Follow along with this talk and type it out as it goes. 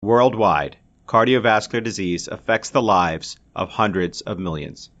Worldwide, cardiovascular disease affects the lives of hundreds of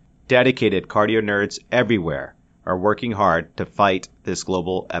millions. Dedicated cardio nerds everywhere are working hard to fight this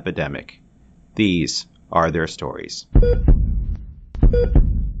global epidemic. These are their stories.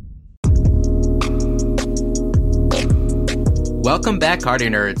 Welcome back, Cardio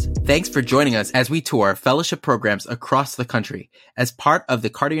Nerds. Thanks for joining us as we tour fellowship programs across the country as part of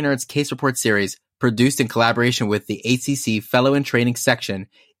the Cardio Nerds Case Report series produced in collaboration with the ACC Fellow in Training section.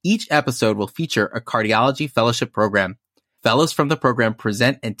 Each episode will feature a cardiology fellowship program. Fellows from the program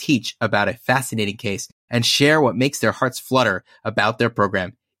present and teach about a fascinating case and share what makes their hearts flutter about their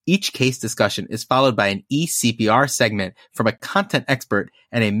program. Each case discussion is followed by an eCPR segment from a content expert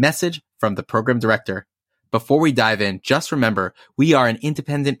and a message from the program director. Before we dive in, just remember, we are an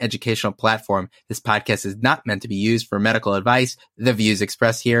independent educational platform. This podcast is not meant to be used for medical advice. The views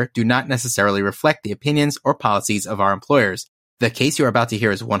expressed here do not necessarily reflect the opinions or policies of our employers. The case you are about to hear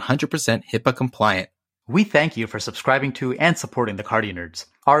is 100% HIPAA compliant. We thank you for subscribing to and supporting the Cardio Nerds.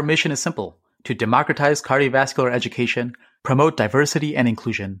 Our mission is simple: to democratize cardiovascular education, promote diversity and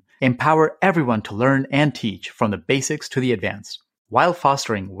inclusion, empower everyone to learn and teach from the basics to the advanced, while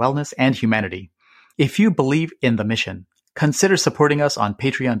fostering wellness and humanity. If you believe in the mission, consider supporting us on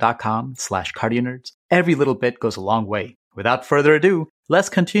patreon.com/cardionerds. Every little bit goes a long way. Without further ado, let's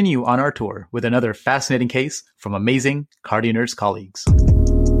continue on our tour with another fascinating case from amazing Cardio Nerds colleagues.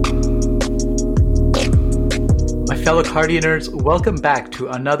 My fellow Cardio Nerds, welcome back to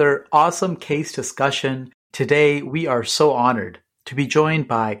another awesome case discussion. Today, we are so honored to be joined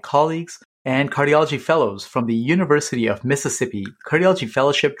by colleagues and cardiology fellows from the University of Mississippi Cardiology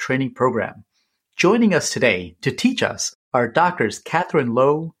Fellowship Training Program. Joining us today to teach us are Doctors Catherine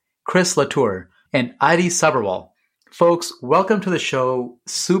Lowe, Chris Latour, and Adi Sabharwal. Folks, welcome to the show.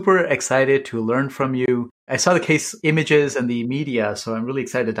 Super excited to learn from you. I saw the case images and the media, so I'm really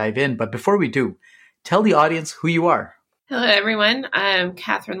excited to dive in. But before we do, tell the audience who you are. Hello, everyone. I'm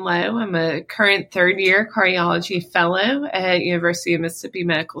Catherine Lowe. I'm a current third-year cardiology fellow at University of Mississippi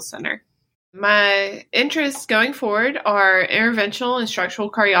Medical Center. My interests going forward are interventional and structural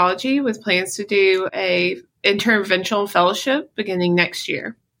cardiology with plans to do a interventional fellowship beginning next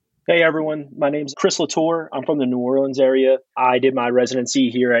year. Hey everyone, my name is Chris Latour. I'm from the New Orleans area. I did my residency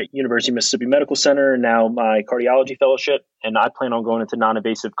here at University of Mississippi Medical Center and now my cardiology fellowship, and I plan on going into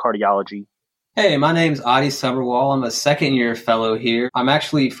non-invasive cardiology. Hey, my name's Adi Sabharwal. I'm a second-year fellow here. I'm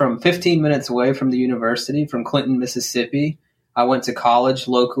actually from 15 minutes away from the university, from Clinton, Mississippi. I went to college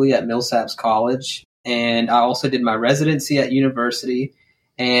locally at Millsaps College, and I also did my residency at university.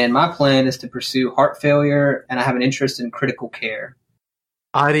 And my plan is to pursue heart failure, and I have an interest in critical care.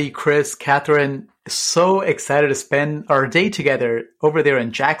 Adi, Chris, Catherine, so excited to spend our day together over there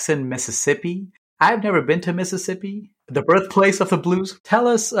in Jackson, Mississippi. I've never been to Mississippi, the birthplace of the blues. Tell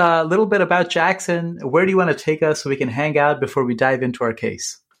us a little bit about Jackson. Where do you want to take us so we can hang out before we dive into our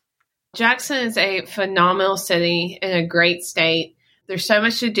case? Jackson is a phenomenal city in a great state. There's so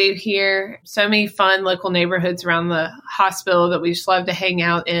much to do here, so many fun local neighborhoods around the hospital that we just love to hang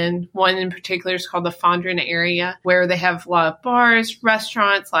out in. One in particular is called the Fondren area, where they have a lot of bars,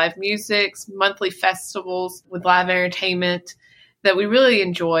 restaurants, live music, monthly festivals with live entertainment that we really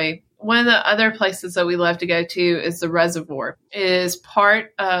enjoy. One of the other places that we love to go to is the Reservoir. It is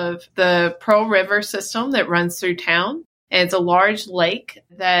part of the Pearl River system that runs through town. And it's a large lake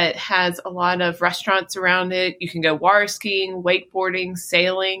that has a lot of restaurants around it. You can go water skiing, wakeboarding,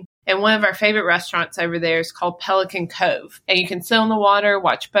 sailing. And one of our favorite restaurants over there is called Pelican Cove. And you can sit on the water,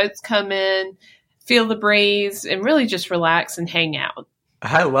 watch boats come in, feel the breeze, and really just relax and hang out.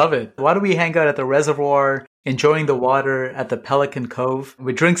 I love it. Why don't we hang out at the Reservoir, enjoying the water at the Pelican Cove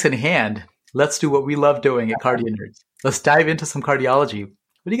with drinks in hand? Let's do what we love doing at Cardio Nerds. Let's dive into some cardiology.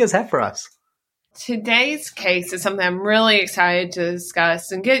 What do you guys have for us? Today's case is something I'm really excited to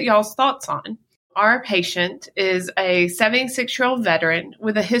discuss and get y'all's thoughts on. Our patient is a 76-year-old veteran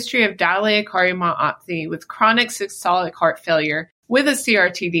with a history of dilated cardiomyopathy with chronic systolic heart failure with a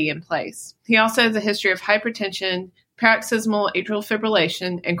CRTD in place. He also has a history of hypertension, paroxysmal atrial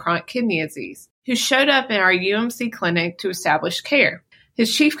fibrillation, and chronic kidney disease, who showed up in our UMC clinic to establish care.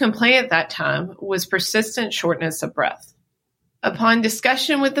 His chief complaint at that time was persistent shortness of breath. Upon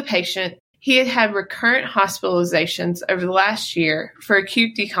discussion with the patient, he had had recurrent hospitalizations over the last year for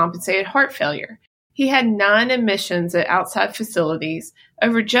acute decompensated heart failure. He had 9 admissions at outside facilities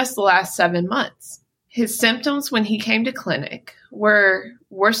over just the last 7 months. His symptoms when he came to clinic were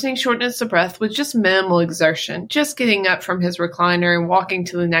worsening shortness of breath with just minimal exertion. Just getting up from his recliner and walking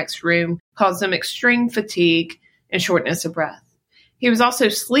to the next room caused him extreme fatigue and shortness of breath. He was also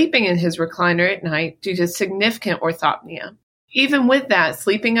sleeping in his recliner at night due to significant orthopnea. Even with that,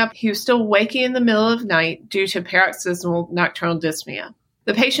 sleeping up, he was still waking in the middle of the night due to paroxysmal nocturnal dyspnea.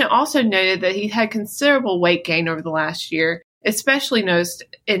 The patient also noted that he had considerable weight gain over the last year, especially noticed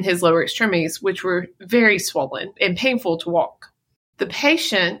in his lower extremities, which were very swollen and painful to walk. The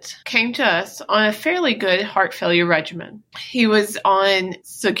patient came to us on a fairly good heart failure regimen. He was on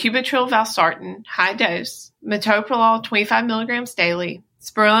sacubitril valsartan, high dose, metoprolol 25 milligrams daily,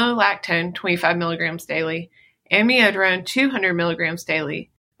 spironolactone 25 milligrams daily, amiodarone 200 milligrams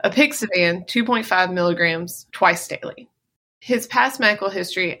daily, apixaban 2.5 milligrams twice daily. His past medical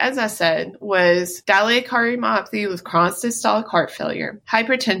history, as I said, was dilated cardiomyopathy with chronic systolic heart failure,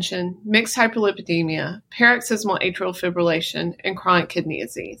 hypertension, mixed hyperlipidemia, paroxysmal atrial fibrillation, and chronic kidney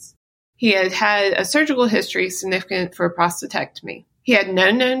disease. He had had a surgical history significant for a prostatectomy. He had no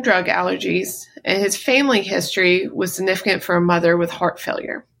known drug allergies, and his family history was significant for a mother with heart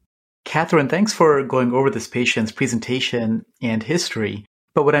failure. Catherine, thanks for going over this patient's presentation and history.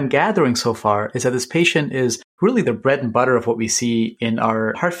 But what I'm gathering so far is that this patient is really the bread and butter of what we see in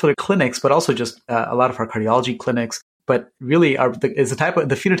our heart failure clinics, but also just a lot of our cardiology clinics. But really is the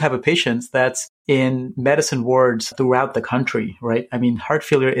phenotype of patients that's in medicine wards throughout the country, right? I mean, heart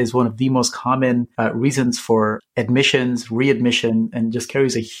failure is one of the most common reasons for admissions, readmission, and just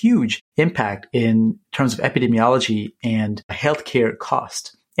carries a huge impact in terms of epidemiology and healthcare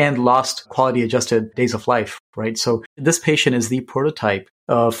cost and lost quality adjusted days of life, right? So this patient is the prototype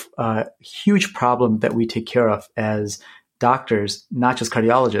of a huge problem that we take care of as doctors, not just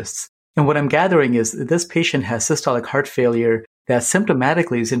cardiologists. And what I'm gathering is that this patient has systolic heart failure that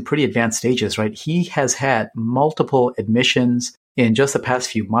symptomatically is in pretty advanced stages, right? He has had multiple admissions in just the past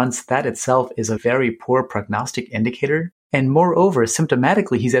few months. That itself is a very poor prognostic indicator. And moreover,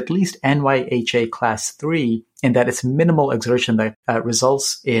 symptomatically, he's at least NYHA class 3 in that it's minimal exertion that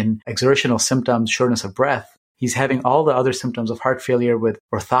results in exertional symptoms, shortness of breath. He's having all the other symptoms of heart failure with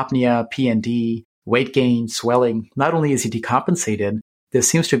orthopnea, PND, weight gain, swelling. Not only is he decompensated, this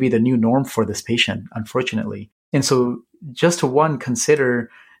seems to be the new norm for this patient, unfortunately. And so just to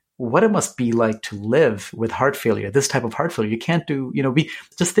consider what it must be like to live with heart failure, this type of heart failure. You can't do,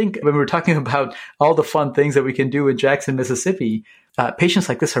 just think when we're talking about all the fun things that we can do in Jackson, Mississippi, patients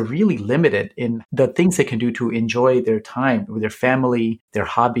like this are really limited in the things they can do to enjoy their time with their family, their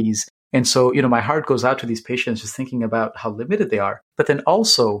hobbies. And so, my heart goes out to these patients just thinking about how limited they are. But then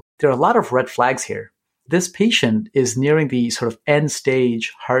also, there are a lot of red flags here. This patient is nearing the sort of end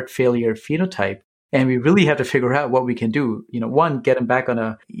stage heart failure phenotype. And we really have to figure out what we can do. One, get him back on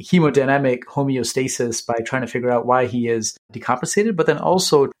a hemodynamic homeostasis by trying to figure out why he is decompensated, but then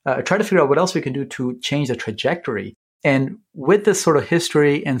also try to figure out what else we can do to change the trajectory. And with this sort of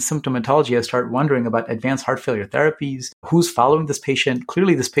history and symptomatology, I start wondering about advanced heart failure therapies. Who's following this patient?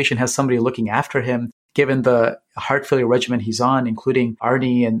 Clearly, this patient has somebody looking after him, given the heart failure regimen he's on, including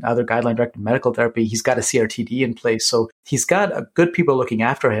ARNI and other guideline-directed medical therapy. He's got a CRTD in place. So he's got good people looking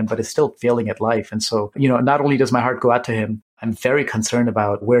after him, but is still failing at life. And so, not only does my heart go out to him, I'm very concerned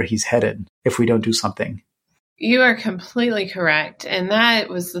about where he's headed if we don't do something. You are completely correct. And that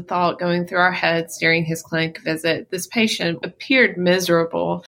was the thought going through our heads during his clinic visit. This patient appeared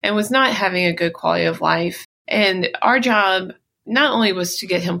miserable and was not having a good quality of life. And our job not only was to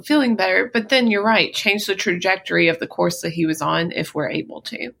get him feeling better, but then you're right, change the trajectory of the course that he was on if we're able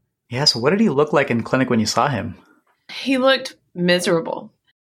to. Yeah. So what did he look like in clinic when you saw him? He looked miserable.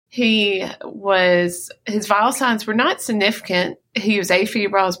 His vital signs were not significant. He was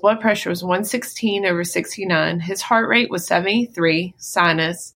afebrile. His blood pressure was 116/69. His heart rate was 73,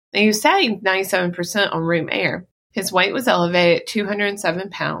 sinus, and he was sat 97% on room air. His weight was elevated at 207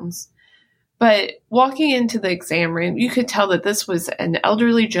 pounds. But walking into the exam room, you could tell that this was an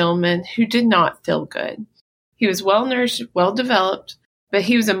elderly gentleman who did not feel good. He was well-nourished, well-developed, but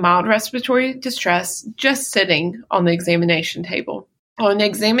he was in mild respiratory distress just sitting on the examination table. On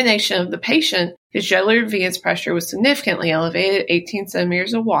examination of the patient, his jugular venous pressure was significantly elevated, 18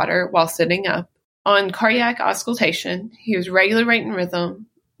 centimeters of water, while sitting up. On cardiac auscultation, he was regular rate and rhythm,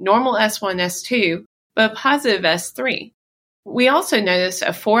 normal S1, S2, but positive S3. We also noticed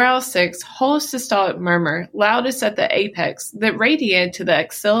a 4 out of 6 holosystolic murmur, loudest at the apex, that radiated to the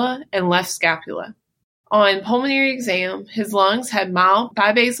axilla and left scapula. On pulmonary exam, his lungs had mild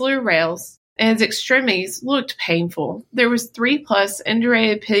bibasilar rales, and his extremities looked painful. There was 3+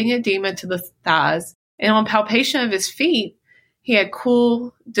 indurated pitting edema to the thighs, and on palpation of his feet, he had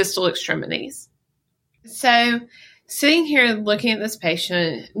cool distal extremities. So, sitting here looking at this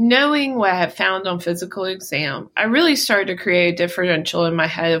patient, knowing what I had found on physical exam, I really started to create a differential in my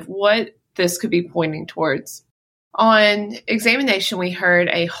head of what this could be pointing towards. On examination, we heard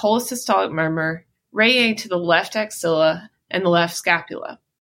a holosystolic murmur radiating to the left axilla and the left scapula.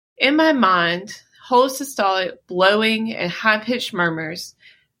 In my mind, holosystolic blowing and high-pitched murmurs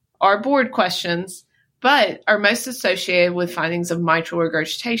are board questions, but are most associated with findings of mitral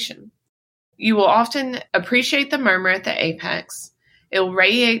regurgitation. You will often appreciate the murmur at the apex. It will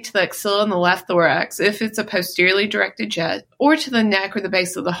radiate to the axilla and the left thorax if it's a posteriorly directed jet, or to the neck or the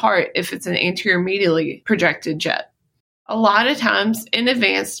base of the heart if it's an anterior medially projected jet. A lot of times in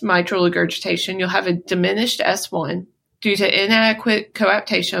advanced mitral regurgitation, you'll have a diminished S1 due to inadequate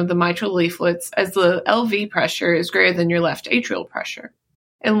coaptation of the mitral leaflets as the LV pressure is greater than your left atrial pressure.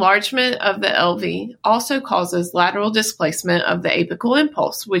 Enlargement of the LV also causes lateral displacement of the apical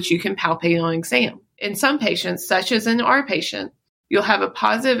impulse, which you can palpate on exam. In some patients, such as in our patient, you'll have a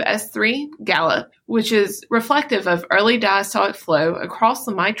positive S3 gallop, which is reflective of early diastolic flow across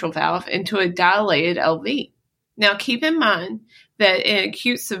the mitral valve into a dilated LV. Now, keep in mind that in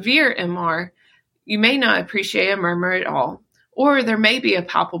acute severe MR, you may not appreciate a murmur at all, or there may be a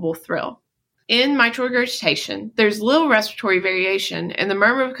palpable thrill. In mitral regurgitation, there's little respiratory variation, and the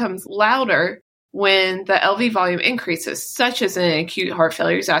murmur becomes louder when the LV volume increases, such as in an acute heart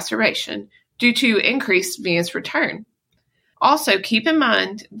failure exacerbation, due to increased venous return. Also, keep in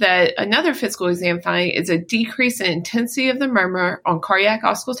mind that another physical exam finding is a decrease in intensity of the murmur on cardiac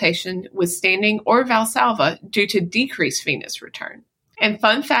auscultation with standing or Valsalva due to decreased venous return. And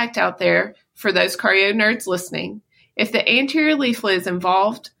fun fact out there for those cardio nerds listening, if the anterior leaflet is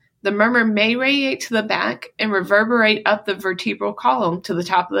involved, the murmur may radiate to the back and reverberate up the vertebral column to the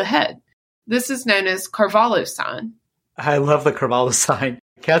top of the head. This is known as Carvalho sign. I love the Carvalho sign.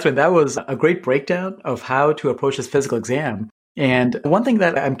 Catherine, that was a great breakdown of how to approach this physical exam. And one thing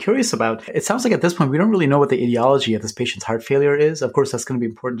that I'm curious about, it sounds like at this point, we don't really know what the etiology of this patient's heart failure is. Of course, that's going to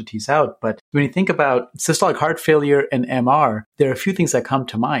be important to tease out. But when you think about systolic heart failure and MR, there are a few things that come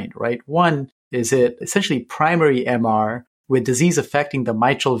to mind, right? One, is it essentially primary MR with disease affecting the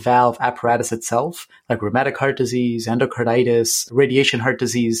mitral valve apparatus itself, like rheumatic heart disease, endocarditis, radiation heart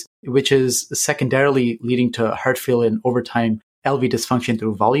disease, which is secondarily leading to heart failure and over time LV dysfunction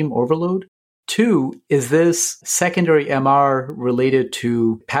through volume overload? Two, is this secondary MR related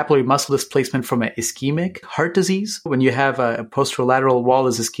to papillary muscle displacement from an ischemic heart disease? When you have a posterolateral wall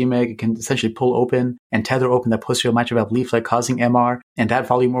is ischemic, it can essentially pull open and tether open the posterior mitral valve leaflet, causing MR, and that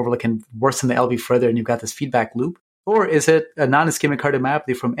volume overload can worsen the LV further, and you've got this feedback loop. Or is it a non-ischemic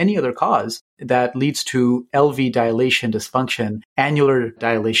cardiomyopathy from any other cause that leads to LV dilation dysfunction, annular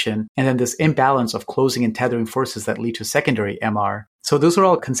dilation, and then this imbalance of closing and tethering forces that lead to secondary MR? So those are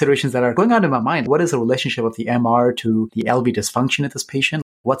all considerations that are going on in my mind. What is the relationship of the MR to the LV dysfunction of this patient?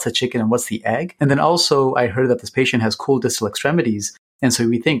 What's the chicken and what's the egg? And then also I heard that this patient has cool distal extremities. And so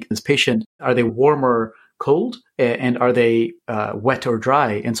we think this patient, are they warm or cold? And are they wet or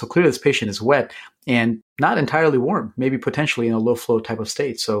dry? And so clearly this patient is wet and not entirely warm, maybe potentially in a low flow type of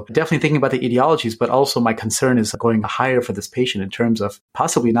state. So definitely thinking about the etiologies, but also my concern is going higher for this patient in terms of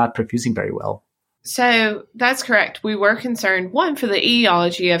possibly not perfusing very well. So that's correct. We were concerned, one, for the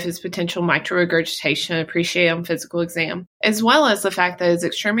etiology of his potential mitral regurgitation appreciated on physical exam, as well as the fact that his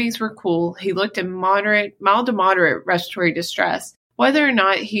extremities were cool. He looked in mild to moderate respiratory distress. Whether or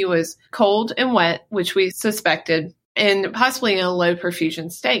not he was cold and wet, which we suspected, and possibly in a low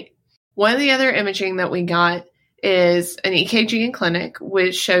perfusion state. One of the other imaging that we got is an EKG in clinic,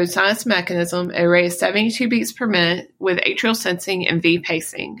 which showed sinus mechanism at a rate of 72 beats per minute with atrial sensing and V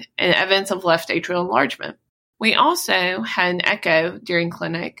pacing, and evidence of left atrial enlargement. We also had an echo during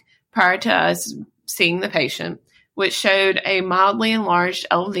clinic prior to us seeing the patient, which showed a mildly enlarged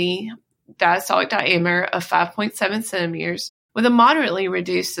LV diastolic diameter of 5.7 centimeters with a moderately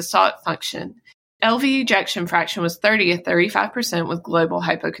reduced systolic function. LV ejection fraction was 30 to 35% with global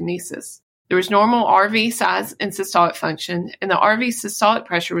hypokinesis. There was normal RV size and systolic function, and the RV systolic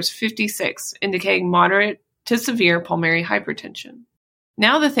pressure was 56, indicating moderate to severe pulmonary hypertension.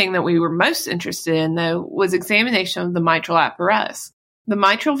 Now the thing that we were most interested in, though, was examination of the mitral apparatus. The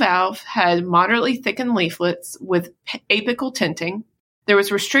mitral valve had moderately thickened leaflets with apical tinting. There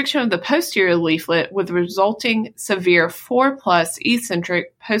was restriction of the posterior leaflet with resulting severe 4+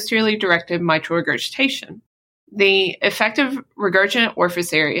 eccentric posteriorly directed mitral regurgitation. The effective regurgitant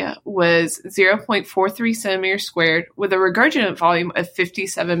orifice area was 0.43 centimeters squared with a regurgitant volume of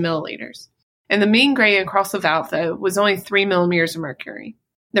 57 milliliters. And the mean gradient across the valve, though, was only 3 millimeters of mercury.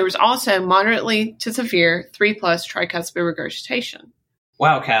 There was also moderately to severe 3+ tricuspid regurgitation.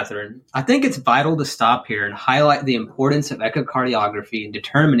 Wow, Catherine. I think it's vital to stop here and highlight the importance of echocardiography in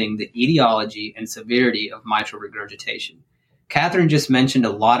determining the etiology and severity of mitral regurgitation. Catherine just mentioned a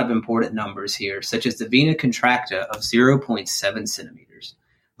lot of important numbers here, such as the vena contracta of 0.7 centimeters.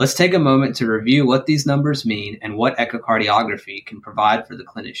 Let's take a moment to review what these numbers mean and what echocardiography can provide for the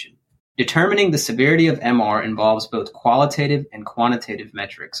clinician. Determining the severity of MR involves both qualitative and quantitative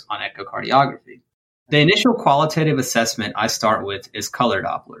metrics on echocardiography. The initial qualitative assessment I start with is color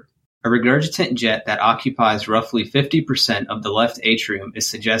Doppler. A regurgitant jet that occupies roughly 50% of the left atrium is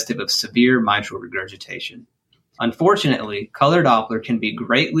suggestive of severe mitral regurgitation. Unfortunately, color Doppler can be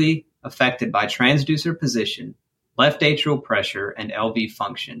greatly affected by transducer position, left atrial pressure, and LV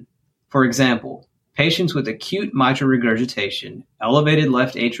function. For example, patients with acute mitral regurgitation, elevated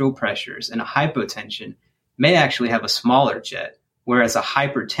left atrial pressures, and a hypotension may actually have a smaller jet, whereas a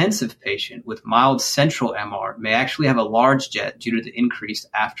hypertensive patient with mild central MR may actually have a large jet due to the increased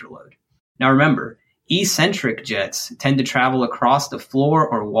afterload. Now remember, eccentric jets tend to travel across the floor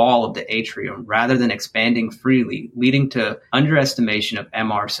or wall of the atrium rather than expanding freely, leading to underestimation of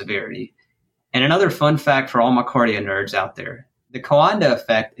MR severity. And another fun fact for all my cardio nerds out there, the Coanda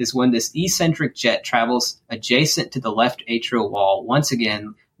effect is when this eccentric jet travels adjacent to the left atrial wall, once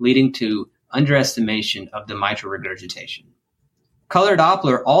again leading to underestimation of the mitral regurgitation. Color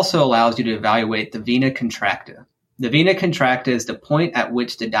Doppler also allows you to evaluate the vena contracta. The vena contracta is the point at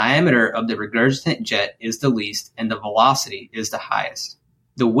which the diameter of the regurgitant jet is the least and the velocity is the highest.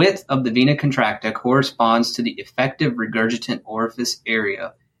 The width of the vena contracta corresponds to the effective regurgitant orifice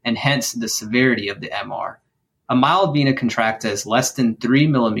area and hence the severity of the MR. A mild vena contracta is less than 3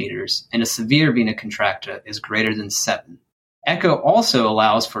 millimeters and a severe vena contracta is greater than 7. Echo also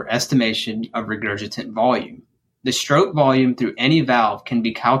allows for estimation of regurgitant volume. The stroke volume through any valve can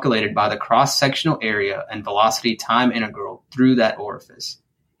be calculated by the cross-sectional area and velocity time integral through that orifice.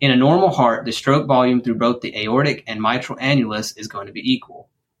 In a normal heart, the stroke volume through both the aortic and mitral annulus is going to be equal.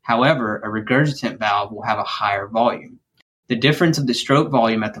 However, a regurgitant valve will have a higher volume. The difference of the stroke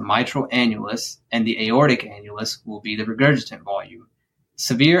volume at the mitral annulus and the aortic annulus will be the regurgitant volume.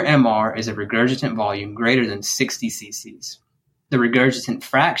 Severe MR is a regurgitant volume greater than 60 cc's. The regurgitant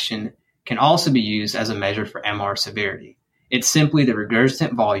fraction can also be used as a measure for MR severity. It's simply the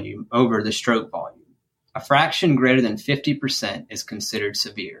regurgitant volume over the stroke volume. A fraction greater than 50% is considered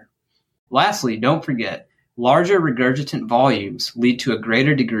severe. Lastly, don't forget, larger regurgitant volumes lead to a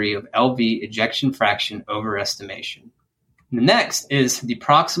greater degree of LV ejection fraction overestimation. The next is the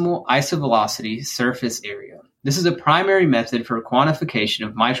proximal isovelocity surface area. This is a primary method for quantification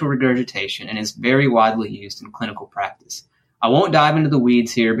of mitral regurgitation and is very widely used in clinical practice. I won't dive into the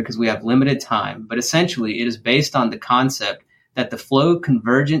weeds here because we have limited time, but essentially it is based on the concept that the flow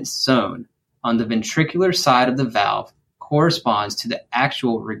convergence zone on the ventricular side of the valve corresponds to the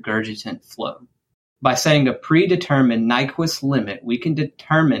actual regurgitant flow. By setting a predetermined Nyquist limit, we can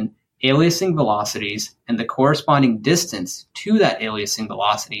determine aliasing velocities and the corresponding distance to that aliasing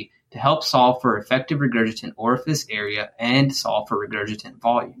velocity to help solve for effective regurgitant orifice area and solve for regurgitant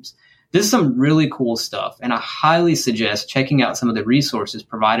volumes. This is some really cool stuff, and I highly suggest checking out some of the resources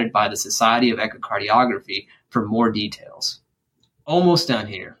provided by the Society of Echocardiography for more details. Almost done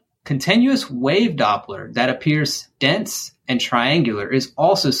here. Continuous wave Doppler that appears dense and triangular is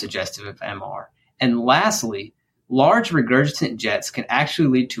also suggestive of MR. And lastly, large regurgitant jets can actually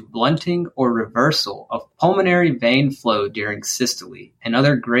lead to blunting or reversal of pulmonary vein flow during systole,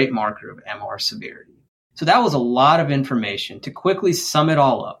 another great marker of MR severity. So that was a lot of information. To quickly sum it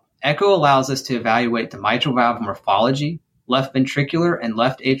all up, Echo allows us to evaluate the mitral valve morphology, left ventricular and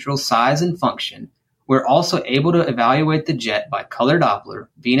left atrial size and function. We're also able to evaluate the jet by color Doppler,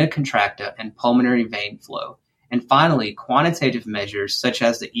 vena contracta, and pulmonary vein flow. And finally, quantitative measures such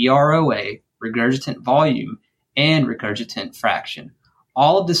as the EROA, regurgitant volume, and regurgitant fraction.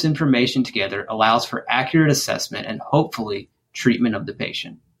 All of this information together allows for accurate assessment and hopefully treatment of the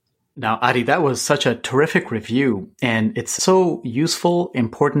patient. Now, Adi, that was such a terrific review, and it's so useful,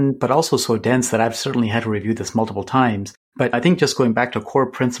 important, but also so dense that I've certainly had to review this multiple times. But I think just going back to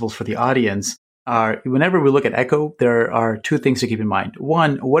core principles for the audience are, whenever we look at echo, there are two things to keep in mind.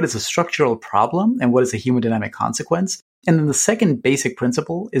 One, what is a structural problem and what is a hemodynamic consequence? And then the second basic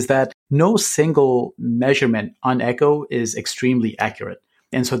principle is that no single measurement on echo is extremely accurate.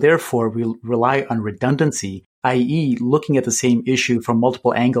 And so therefore, we rely on redundancy, i.e. looking at the same issue from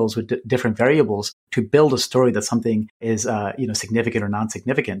multiple angles with different variables to build a story that something is significant or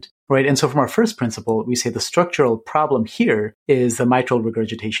non-significant, right? And so from our first principle, we say the structural problem here is the mitral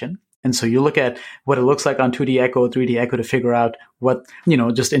regurgitation. And so you look at what it looks like on 2D echo, 3D echo to figure out what,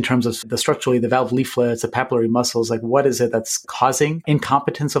 just in terms of the structurally, the valve leaflets, the papillary muscles, like what is it that's causing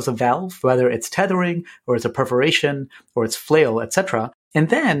incompetence of the valve, whether it's tethering or it's a perforation or it's flail, etc. And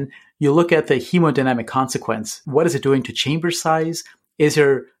then you look at the hemodynamic consequence. What is it doing to chamber size? Is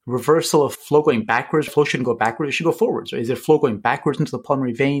there reversal of flow going backwards? Flow shouldn't go backwards, it should go forwards. Or is there flow going backwards into the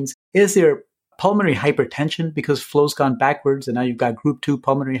pulmonary veins? Is there pulmonary hypertension because flow's gone backwards and now you've got group 2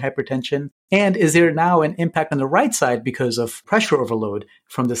 pulmonary hypertension? And is there now an impact on the right side because of pressure overload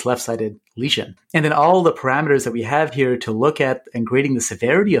from this left-sided lesion? And then all the parameters that we have here to look at and grading the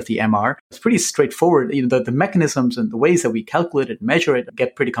severity of the MR, it's pretty straightforward. The mechanisms and the ways that we calculate it, measure it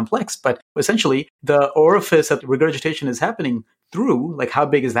get pretty complex, but essentially the orifice that the regurgitation is happening through, like how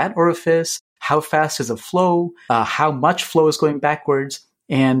big is that orifice? How fast is the flow? How much flow is going backwards?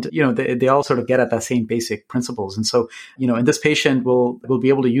 And, they all sort of get at that same basic principles. And so, in this patient, we'll be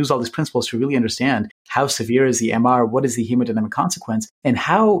able to use all these principles to really understand how severe is the MR, what is the hemodynamic consequence, and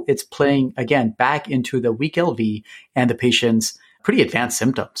how it's playing, again, back into the weak LV and the patient's pretty advanced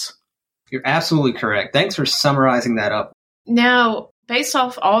symptoms. You're absolutely correct. Thanks for summarizing that up. Now, based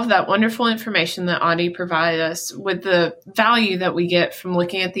off all of that wonderful information that Adi provided us with the value that we get from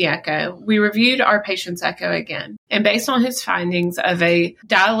looking at the echo, we reviewed our patient's echo again. And based on his findings of a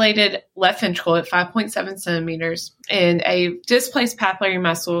dilated left ventricle at 5.7 centimeters and a displaced papillary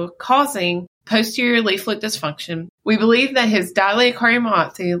muscle causing posterior leaflet dysfunction, we believe that his dilated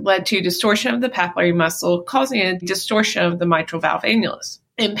cardiomyopathy led to distortion of the papillary muscle, causing a distortion of the mitral valve annulus.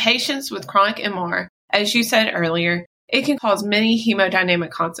 In patients with chronic MR, as you said earlier, it can cause many hemodynamic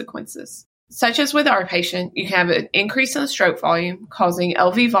consequences. Such as with our patient, you can have an increase in the stroke volume, causing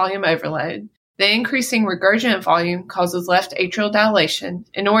LV volume overload. The increasing regurgitant volume causes left atrial dilation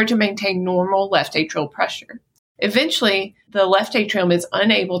in order to maintain normal left atrial pressure. Eventually, the left atrium is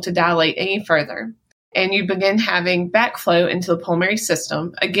unable to dilate any further, and you begin having backflow into the pulmonary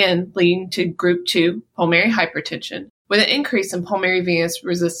system, again leading to group 2 pulmonary hypertension, with an increase in pulmonary venous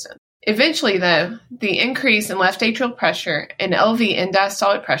resistance. Eventually, though, the increase in left atrial pressure and LV end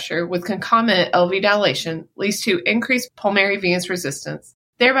diastolic pressure with concomitant LV dilation leads to increased pulmonary venous resistance,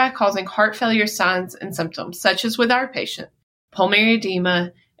 thereby causing heart failure signs and symptoms, such as with our patient, pulmonary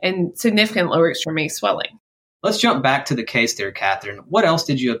edema, and significant lower extremity swelling. Let's jump back to the case there, Catherine. What else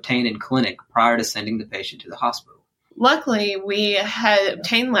did you obtain in clinic prior to sending the patient to the hospital? Luckily, we had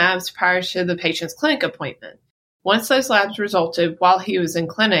obtained labs prior to the patient's clinic appointment. Once those labs resulted while he was in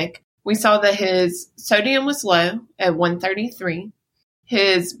clinic, we saw that his sodium was low at 133.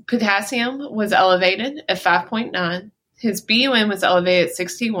 His potassium was elevated at 5.9. His BUN was elevated at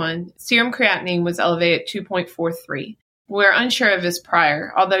 61. Serum creatinine was elevated at 2.43. We're unsure of his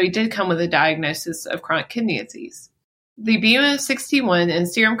prior, although he did come with a diagnosis of chronic kidney disease. The BUN of 61 and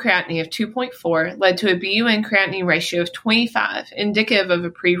serum creatinine of 2.4 led to a BUN creatinine ratio of 25, indicative of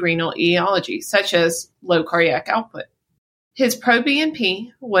a pre-renal etiology, such as low cardiac output. His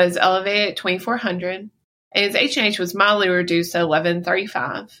pro-BNP was elevated at 2400, and his H&H was mildly reduced at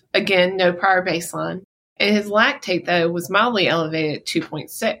 1135. Again, no prior baseline. And his lactate, though, was mildly elevated at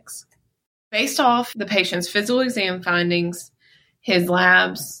 2.6. Based off the patient's physical exam findings, his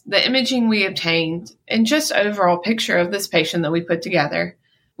labs, the imaging we obtained, and just overall picture of this patient that we put together,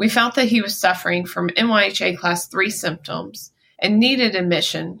 we felt that he was suffering from NYHA class 3 symptoms and needed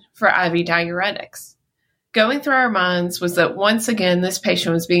admission for IV diuretics. Going through our minds was that once again, this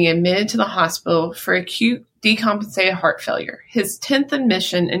patient was being admitted to the hospital for acute decompensated heart failure, his 10th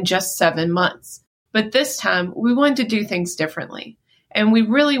admission in just 7 months. But this time, we wanted to do things differently, and we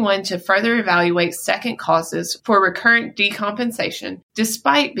really wanted to further evaluate second causes for recurrent decompensation,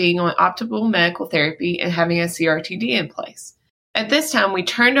 despite being on optimal medical therapy and having a CRTD in place. At this time, we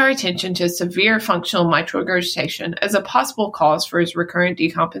turned our attention to severe functional mitral regurgitation as a possible cause for his recurrent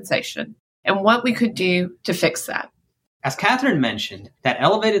decompensation, and what we could do to fix that. As Catherine mentioned, that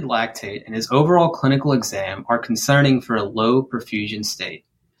elevated lactate and his overall clinical exam are concerning for a low perfusion state.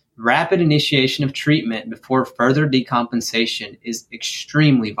 Rapid initiation of treatment before further decompensation is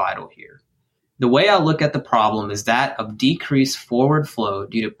extremely vital here. The way I look at the problem is that of decreased forward flow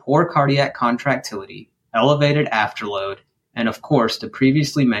due to poor cardiac contractility, elevated afterload, and of course the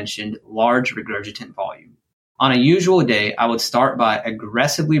previously mentioned large regurgitant volume. On a usual day, I would start by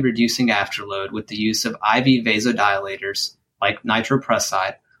aggressively reducing afterload with the use of IV vasodilators like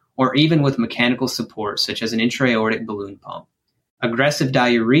nitroprusside, or even with mechanical support such as an intra-aortic balloon pump. Aggressive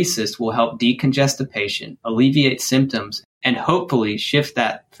diuresis will help decongest the patient, alleviate symptoms, and hopefully shift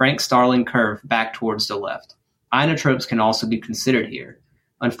that Frank Starling curve back towards the left. Inotropes can also be considered here.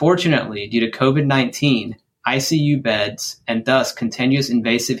 Unfortunately, due to COVID-19, ICU beds and thus continuous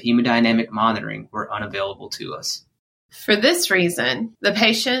invasive hemodynamic monitoring were unavailable to us. For this reason, the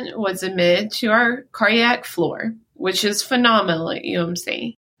patient was admitted to our cardiac floor, which is phenomenal at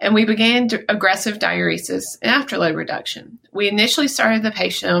UMC, and we began aggressive diuresis and afterload reduction. We initially started the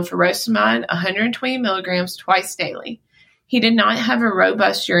patient on furosemide 120 milligrams twice daily. He did not have a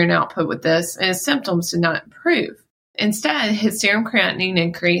robust urine output with this, and his symptoms did not improve. Instead, his serum creatinine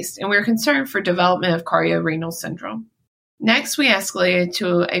increased, and we were concerned for development of cardiorenal syndrome. Next, we escalated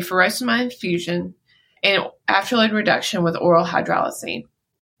to a furosemide infusion and afterload reduction with oral hydralazine.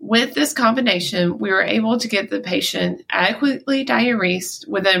 With this combination, we were able to get the patient adequately diuresed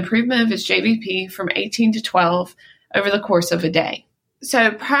with an improvement of his JVP from 18 to 12 over the course of a day.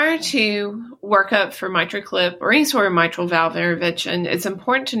 So prior to workup for MitraClip or any sort of mitral valve intervention, it's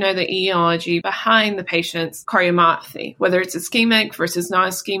important to know the etiology behind the patient's cardiomyopathy, whether it's ischemic versus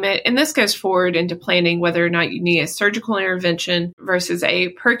non-ischemic. And this goes forward into planning whether or not you need a surgical intervention versus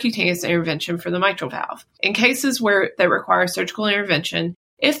a percutaneous intervention for the mitral valve. In cases where that require surgical intervention,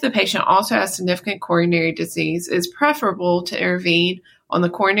 if the patient also has significant coronary disease, it's preferable to intervene on the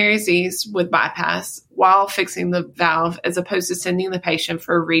coronary disease with bypass while fixing the valve as opposed to sending the patient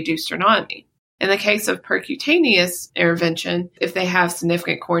for a reduced sternotomy. In the case of percutaneous intervention, if they have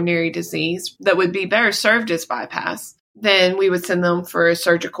significant coronary disease that would be better served as bypass, then we would send them for a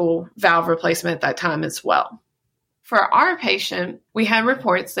surgical valve replacement at that time as well. For our patient, we had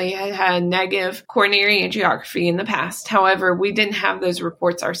reports they had had negative coronary angiography in the past. However, we didn't have those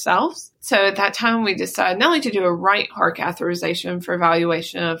reports ourselves. So at that time, we decided not only to do a right heart catheterization for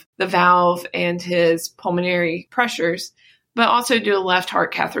evaluation of the valve and his pulmonary pressures, but also do a left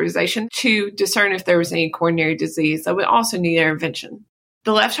heart catheterization to discern if there was any coronary disease that would also need intervention.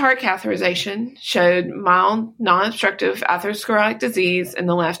 The left heart catheterization showed mild non-obstructive atherosclerotic disease in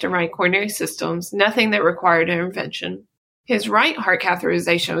the left and right coronary systems, nothing that required intervention. His right heart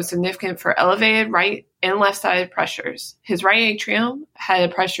catheterization was significant for elevated right and left-sided pressures. His right atrium had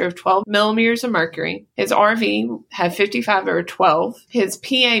a pressure of 12 millimeters of mercury. His RV had 55/12. His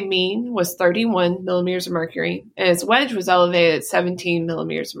PA mean was 31 millimeters of mercury, and his wedge was elevated at 17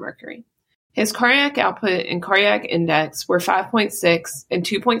 millimeters of mercury. His cardiac output and cardiac index were 5.6 and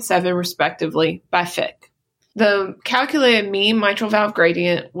 2.7 respectively by Fick. The calculated mean mitral valve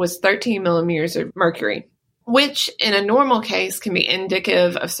gradient was 13 millimeters of mercury, which in a normal case can be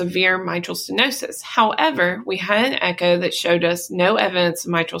indicative of severe mitral stenosis. However, we had an echo that showed us no evidence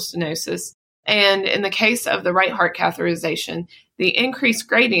of mitral stenosis. And in the case of the right heart catheterization, the increased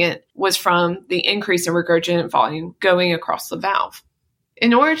gradient was from the increase in regurgitant volume going across the valve.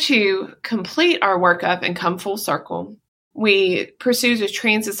 In order to complete our workup and come full circle, we pursued a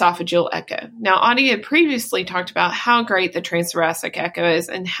transesophageal echo. Now, Adi had previously talked about how great the transthoracic echo is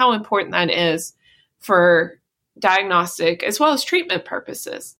and how important that is for diagnostic as well as treatment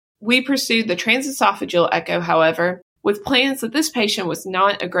purposes. We pursued the transesophageal echo, however, with plans that this patient was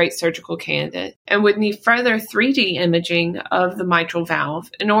not a great surgical candidate and would need further 3D imaging of the mitral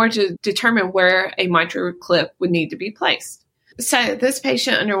valve in order to determine where a mitral clip would need to be placed. So this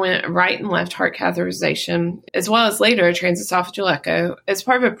patient underwent a right and left heart catheterization, as well as later a transesophageal echo, as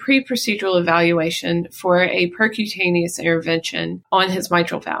part of a pre-procedural evaluation for a percutaneous intervention on his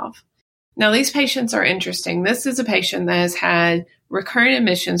mitral valve. Now, these patients are interesting. This is a patient that has had recurrent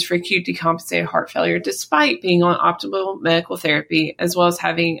admissions for acute decompensated heart failure, despite being on optimal medical therapy, as well as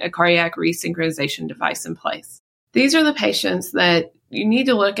having a cardiac resynchronization device in place. These are the patients that you need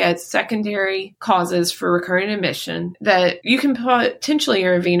to look at secondary causes for recurrent admission that you can potentially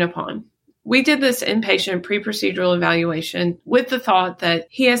intervene upon. We did this inpatient pre-procedural evaluation with the thought that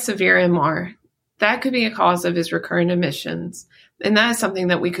he has severe MR. That could be a cause of his recurrent admissions, and that is something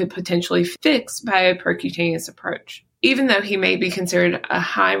that we could potentially fix by a percutaneous approach. Even though he may be considered a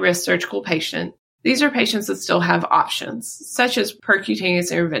high-risk surgical patient, these are patients that still have options, such as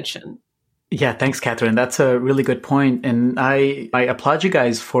percutaneous intervention. Yeah, thanks, Catherine. That's a really good point. And I applaud you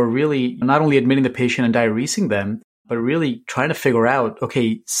guys for really not only admitting the patient and diuresing them, but really trying to figure out,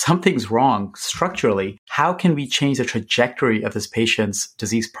 okay, something's wrong structurally. How can we change the trajectory of this patient's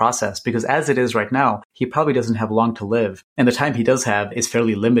disease process? Because as it is right now, he probably doesn't have long to live. And the time he does have is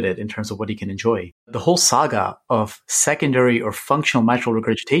fairly limited in terms of what he can enjoy. The whole saga of secondary or functional mitral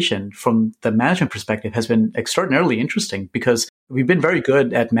regurgitation from the management perspective has been extraordinarily interesting because we've been very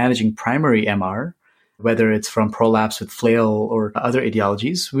good at managing primary MR, whether it's from prolapse with flail or other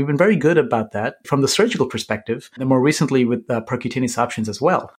etiologies. We've been very good about that from the surgical perspective, and more recently with percutaneous options as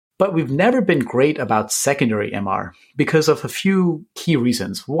well. But we've never been great about secondary MR because of a few key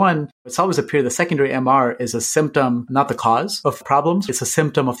reasons. One, it's always appeared the secondary MR is a symptom, not the cause of problems. It's a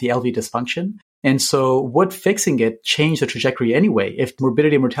symptom of the LV dysfunction. And so would fixing it change the trajectory anyway if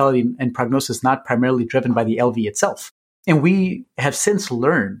morbidity, mortality, and prognosis is not primarily driven by the LV itself? And we have since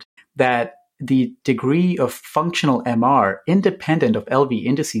learned that the degree of functional MR independent of LV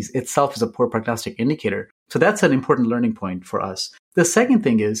indices itself is a poor prognostic indicator. So that's an important learning point for us. The second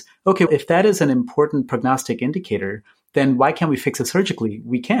thing is, okay, if that is an important prognostic indicator, then why can't we fix it surgically?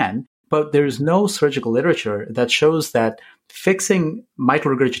 We can, but there's no surgical literature that shows that fixing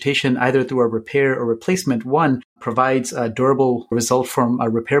mitral regurgitation either through a repair or replacement, one, provides a durable result from a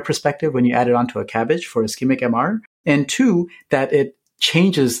repair perspective when you add it onto a CABG for ischemic MR, and two, that it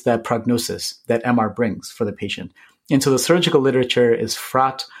changes that prognosis that MR brings for the patient. And so the surgical literature is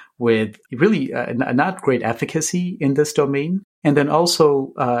fraught with really not great efficacy in this domain. And then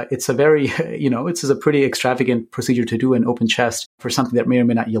also, it's a very, it's a pretty extravagant procedure to do in open chest for something that may or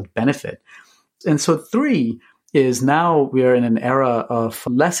may not yield benefit. And so three is now we are in an era of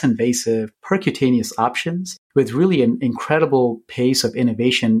less invasive percutaneous options with really an incredible pace of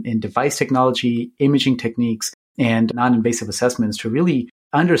innovation in device technology, imaging techniques, and non-invasive assessments to really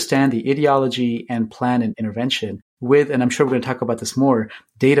understand the etiology and plan an intervention with, and I'm sure we're going to talk about this more,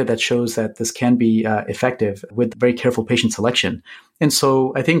 data that shows that this can be effective with very careful patient selection. And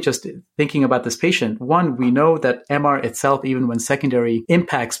so I think just thinking about this patient, one, we know that MR itself, even when secondary,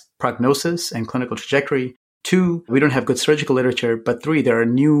 impacts prognosis and clinical trajectory. Two, we don't have good surgical literature, but three, there are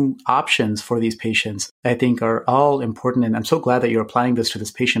new options for these patients I think are all important. And I'm so glad that you're applying this to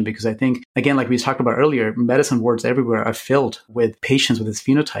this patient because I think, again, like we talked about earlier, medicine wards everywhere are filled with patients with this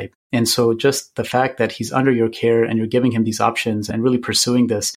phenotype. And so just the fact that he's under your care and you're giving him these options and really pursuing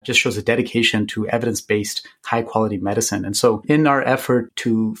this just shows a dedication to evidence-based, high-quality medicine. And so in our effort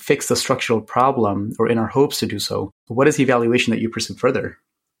to fix the structural problem, or in our hopes to do so, what is the evaluation that you pursue further?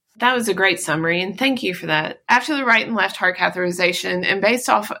 That was a great summary, and thank you for that. After the right and left heart catheterization, and based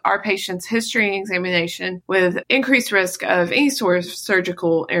off our patient's history and examination with increased risk of any sort of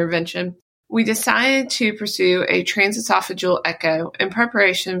surgical intervention, we decided to pursue a transesophageal echo in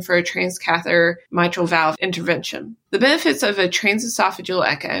preparation for a transcatheter mitral valve intervention. The benefits of a transesophageal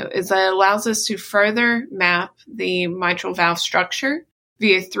echo is that it allows us to further map the mitral valve structure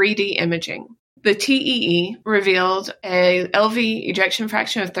via 3D imaging. The TEE revealed a LV ejection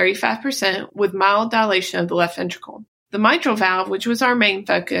fraction of 35% with mild dilation of the left ventricle. The mitral valve, which was our main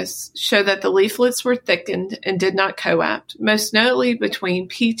focus, showed that the leaflets were thickened and did not coapt, most notably between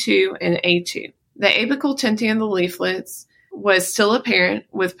P2 and A2. The apical tenting of the leaflets was still apparent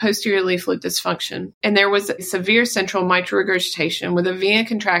with posterior leaflet dysfunction, and there was a severe central mitral regurgitation with a vena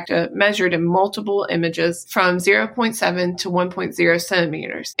contracta measured in multiple images from 0.7 to 1.0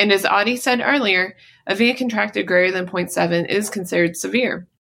 centimeters. And as Adi said earlier, a vena contracta greater than 0.7 is considered severe.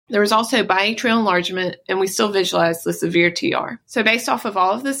 There was also biatrial enlargement, and we still visualized the severe TR. So based off of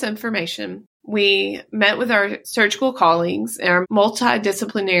all of this information, we met with our surgical colleagues in our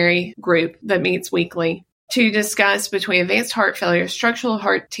multidisciplinary group that meets weekly to discuss between advanced heart failure, structural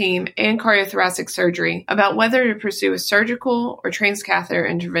heart team, and cardiothoracic surgery about whether to pursue a surgical or transcatheter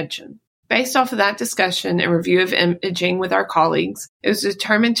intervention. Based off of that discussion and review of imaging with our colleagues, it was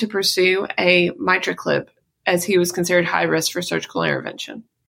determined to pursue a MitraClip as he was considered high risk for surgical intervention.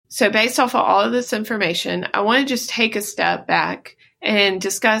 So based off of all of this information, I want to just take a step back and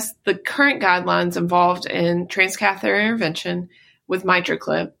discuss the current guidelines involved in transcatheter intervention with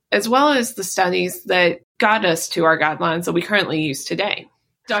MitraClip, as well as the studies that got us to our guidelines that we currently use today.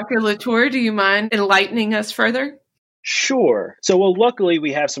 Dr. Latour, do you mind enlightening us further? Sure. So, luckily,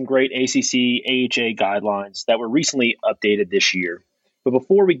 we have some great ACC, AHA guidelines that were recently updated this year. But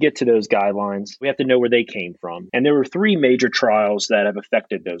before we get to those guidelines, we have to know where they came from. And there were three major trials that have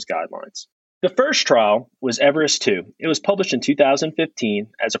affected those guidelines. The first trial was Everest II. It was published in 2015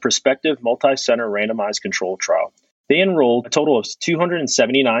 as a prospective multi-center randomized controlled trial. They enrolled a total of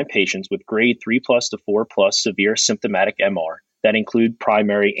 279 patients with grade 3+ to 4+ severe symptomatic MR that include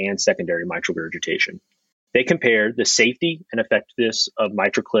primary and secondary mitral regurgitation. They compared the safety and effectiveness of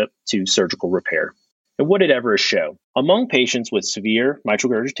MitraClip to surgical repair. And what did Everest show? Among patients with severe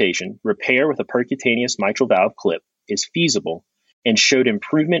mitral regurgitation, repair with a percutaneous mitral valve clip is feasible and showed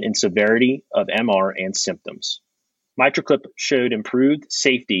improvement in severity of MR and symptoms. MitraClip showed improved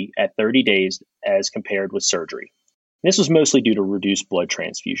safety at 30 days as compared with surgery. This was mostly due to reduced blood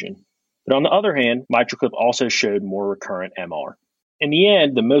transfusion. But on the other hand, MitraClip also showed more recurrent MR. In the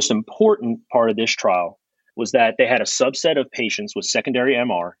end, the most important part of this trial was that they had a subset of patients with secondary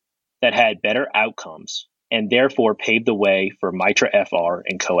MR that had better outcomes and therefore paved the way for MITRA-FR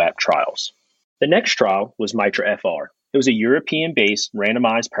and COAPT trials. The next trial was MITRA-FR. It was a European-based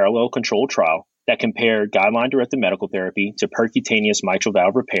randomized parallel controlled trial that compared guideline-directed medical therapy to percutaneous mitral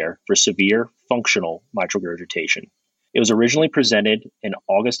valve repair for severe functional mitral regurgitation. It was originally presented in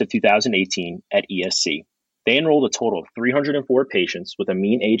August of 2018 at ESC. They enrolled a total of 304 patients with a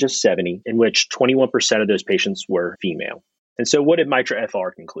mean age of 70, in which 21% of those patients were female. And so what did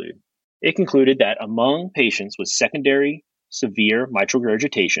MITRA-FR conclude? It concluded that among patients with secondary severe mitral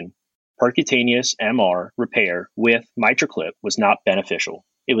regurgitation, percutaneous MR repair with MitraClip was not beneficial.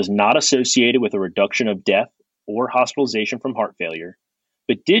 It was not associated with a reduction of death or hospitalization from heart failure,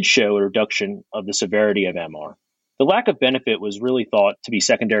 but did show a reduction of the severity of MR. The lack of benefit was really thought to be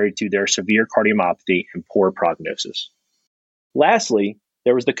secondary to their severe cardiomyopathy and poor prognosis. Lastly,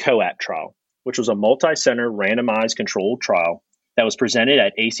 there was the COAPT trial, which was a multi-center randomized controlled trial that was presented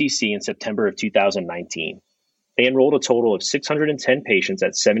at ACC in September of 2019. They enrolled a total of 610 patients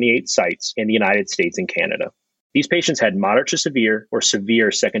at 78 sites in the United States and Canada. These patients had moderate to severe or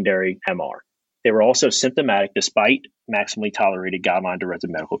severe secondary MR. They were also symptomatic despite maximally tolerated guideline-directed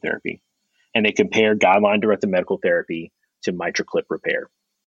medical therapy. And they compared guideline-directed medical therapy to MitraClip repair.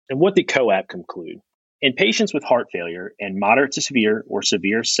 And what did COAPT conclude? In patients with heart failure and moderate to severe or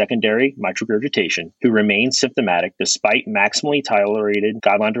severe secondary mitral regurgitation who remain symptomatic despite maximally tolerated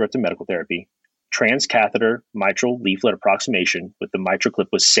guideline-directed medical therapy, transcatheter mitral leaflet approximation with the MitraClip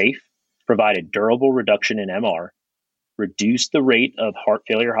was safe, provided durable reduction in MR, reduced the rate of heart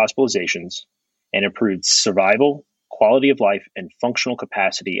failure hospitalizations, and improved survival, quality of life, and functional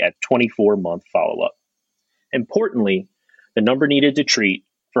capacity at 24-month follow-up. Importantly, the number needed to treat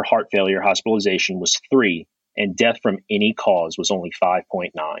for heart failure hospitalization was 3, and death from any cause was only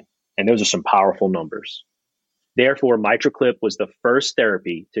 5.9. And those are some powerful numbers. Therefore, MitraClip was the first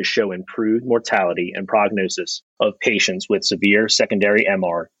therapy to show improved mortality and prognosis of patients with severe secondary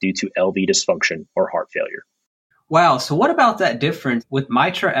MR due to LV dysfunction or heart failure. Wow, so what about that difference with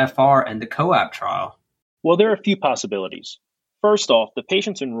MITRA-FR and the COAPT trial? Well, there are a few possibilities. First off, the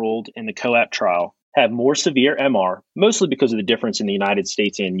patients enrolled in the COAPT trial have more severe MR, mostly because of the difference in the United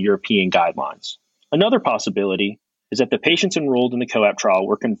States and European guidelines. Another possibility is that the patients enrolled in the COAPT trial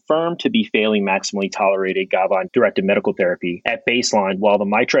were confirmed to be failing maximally tolerated guideline-directed medical therapy at baseline, while the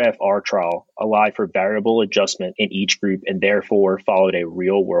MITRA-FR trial allowed for variable adjustment in each group and therefore followed a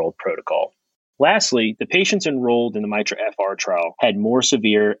real-world protocol. Lastly, the patients enrolled in the MITRA-FR trial had more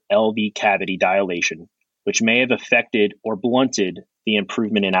severe LV cavity dilation, which may have affected or blunted the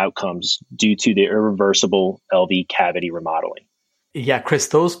improvement in outcomes due to the irreversible LV cavity remodeling. Yeah, Chris,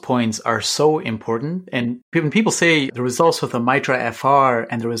 those points are so important. And when people say the results of the MITRA-FR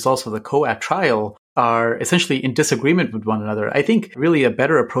and the results of the COAPT trial are essentially in disagreement with one another, I think really a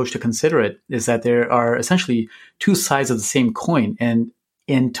better approach to consider it is that there are essentially two sides of the same coin, and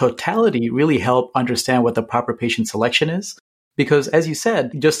in totality really help understand what the proper patient selection is. Because as you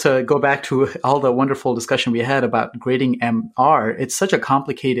said, just to go back to all the wonderful discussion we had about grading MR, it's such a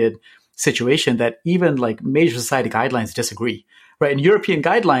complicated situation that even like major society guidelines disagree. Right? In European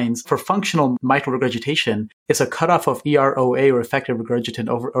guidelines for functional mitral regurgitation, it's a cutoff of EROA, or effective regurgitant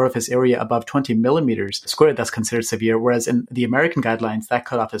orifice area, above 20 millimeters squared that's considered severe, whereas in the American guidelines, that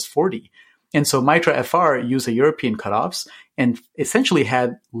cutoff is 40. And so MITRA-FR used the European cutoffs and essentially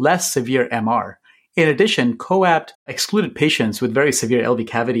had less severe MR. In addition, COAPT excluded patients with very severe LV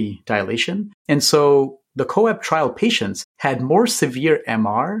cavity dilation. And so the COAPT trial patients had more severe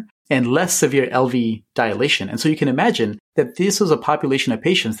MR and less severe LV dilation. And so you can imagine that this was a population of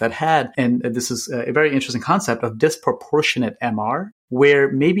patients that had, and this is a very interesting concept of disproportionate MR, where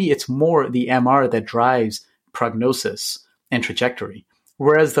maybe it's more the MR that drives prognosis and trajectory.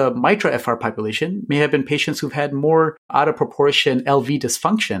 Whereas the MITRA-FR population may have been patients who've had more out of proportion LV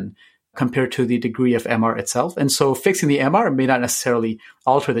dysfunction compared to the degree of MR itself. And so fixing the MR may not necessarily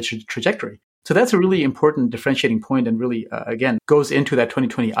alter the trajectory. So that's a really important differentiating point and really, again, goes into that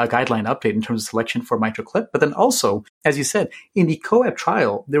 2020 guideline update in terms of selection for MitraClip. But then also, as you said, in the COAPT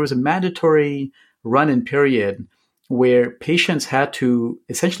trial, there was a mandatory run-in period where patients had to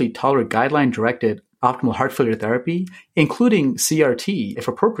essentially tolerate guideline-directed optimal heart failure therapy, including CRT, if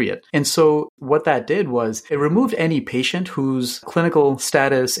appropriate. And so what that did was it removed any patient whose clinical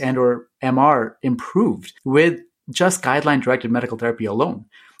status and or MR improved with just guideline-directed medical therapy alone.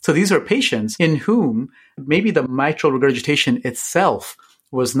 So these are patients in whom maybe the mitral regurgitation itself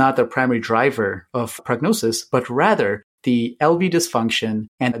was not the primary driver of prognosis, but rather the LV dysfunction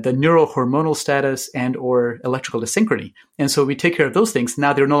and the neurohormonal status and or electrical asynchrony. And so we take care of those things.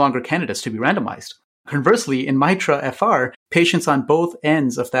 Now they're no longer candidates to be randomized. Conversely, in MITRA-FR, patients on both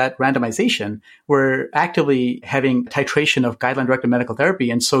ends of that randomization were actively having titration of guideline-directed medical therapy.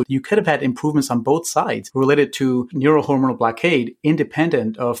 And so you could have had improvements on both sides related to neurohormonal blockade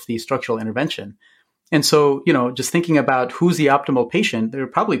independent of the structural intervention. And so, just thinking about who's the optimal patient, there are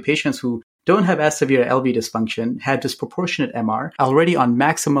probably patients who don't have as severe LV dysfunction, had disproportionate MR, already on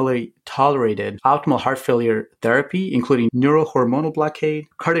maximally tolerated optimal heart failure therapy, including neurohormonal blockade,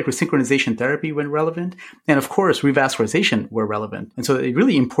 cardiac resynchronization therapy when relevant, and of course, revascularization where relevant. And so it's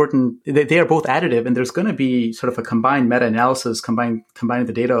really important, they are both additive, and there's going to be sort of a combined meta-analysis combining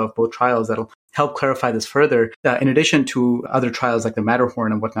the data of both trials that'll help clarify this further, in addition to other trials like the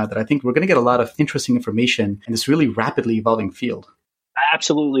Matterhorn and whatnot, that I think we're going to get a lot of interesting information in this really rapidly evolving field. I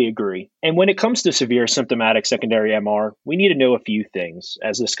absolutely agree. And when it comes to severe symptomatic secondary MR, we need to know a few things,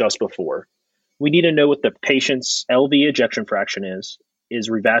 as discussed before. We need to know what the patient's LV ejection fraction is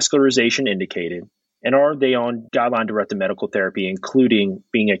revascularization indicated, and are they on guideline-directed medical therapy, including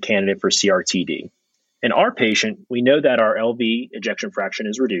being a candidate for CRTD. In our patient, we know that our LV ejection fraction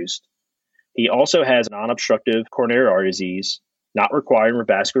is reduced. He also has non-obstructive coronary artery disease, not requiring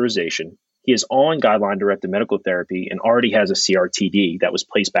revascularization. He is on guideline-directed medical therapy and already has a CRTD that was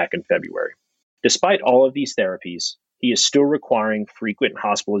placed back in February. Despite all of these therapies, he is still requiring frequent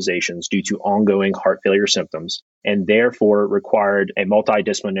hospitalizations due to ongoing heart failure symptoms, and therefore required a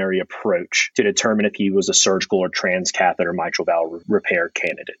multidisciplinary approach to determine if he was a surgical or transcatheter mitral valve repair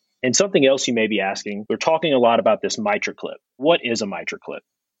candidate. And something else you may be asking, we're talking a lot about this MitraClip. What is a MitraClip?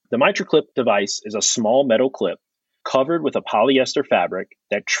 The MitraClip device is a small metal clip covered with a polyester fabric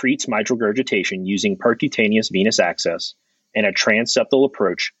that treats mitral regurgitation using percutaneous venous access and a transeptal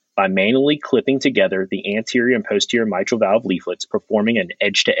approach by manually clipping together the anterior and posterior mitral valve leaflets, performing an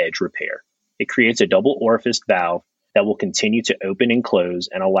edge-to-edge repair. It creates a double orificed valve that will continue to open and close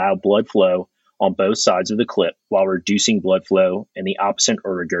and allow blood flow on both sides of the clip while reducing blood flow in the opposite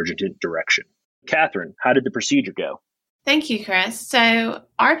or regurgitant direction. Catherine, how did the procedure go? Thank you, Chris. So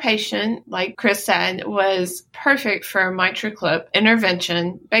our patient, like Chris said, was perfect for a MitraClip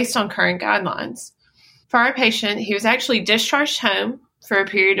intervention based on current guidelines. For our patient, he was actually discharged home for a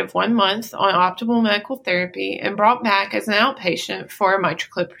period of 1 month on optimal medical therapy and brought back as an outpatient for a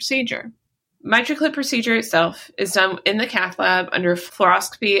MitraClip procedure. MitraClip procedure itself is done in the cath lab under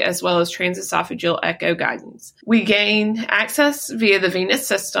fluoroscopy as well as transesophageal echo guidance. We gain access via the venous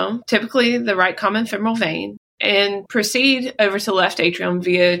system, typically the right common femoral vein, and proceed over to left atrium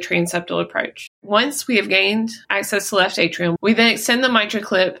via transeptal approach. Once we have gained access to left atrium, we then extend the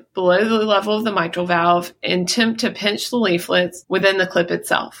MitraClip below the level of the mitral valve and attempt to pinch the leaflets within the clip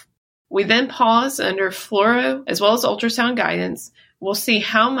itself. We then pause under fluoro as well as ultrasound guidance. We'll see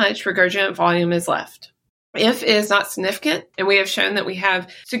how much regurgitant volume is left. If it is not significant and we have shown that we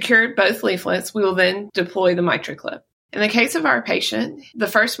have secured both leaflets, we will then deploy the MitraClip. In the case of our patient, the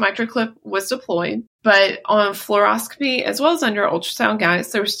first MitraClip was deployed, but on fluoroscopy as well as under ultrasound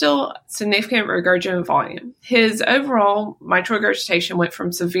guidance, there was still significant regurgitant volume. His overall mitral regurgitation went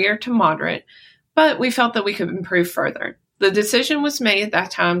from severe to moderate, but we felt that we could improve further. The decision was made at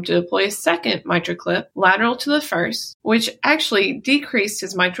that time to deploy a second MitraClip lateral to the first, which actually decreased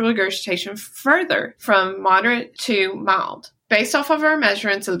his mitral regurgitation further from moderate to mild. Based off of our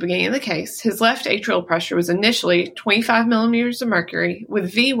measurements at the beginning of the case, his left atrial pressure was initially 25 millimeters of mercury,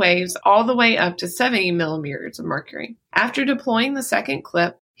 with V waves all the way up to 70 millimeters of mercury. After deploying the second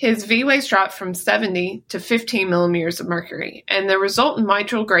clip, his V waves dropped from 70 to 15 millimeters of mercury, and the resultant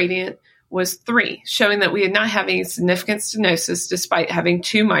mitral gradient was 3, showing that we did not have any significant stenosis despite having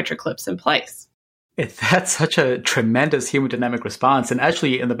 2 MitraClips in place. That's such a tremendous hemodynamic response. And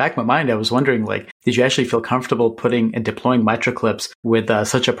actually, in the back of my mind, I was wondering, did you actually feel comfortable putting and deploying MitraClips with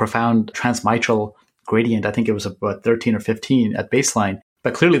such a profound transmitral gradient? I think it was about 13 or 15 at baseline.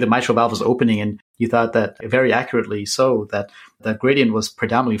 But clearly the mitral valve was opening, and you thought that very accurately so that the gradient was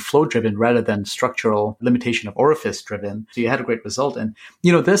predominantly flow-driven rather than structural limitation of orifice-driven. So you had a great result. And,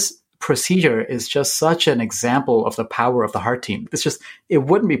 this procedure is just such an example of the power of the heart team. It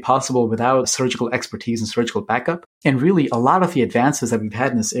wouldn't be possible without surgical expertise and surgical backup. And really, a lot of the advances that we've had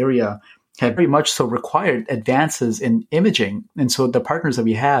in this area have very much so required advances in imaging. And so the partners that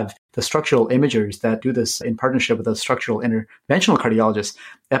we have, the structural imagers that do this in partnership with the structural interventional cardiologists,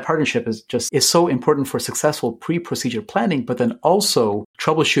 that partnership is so important for successful pre-procedure planning, but then also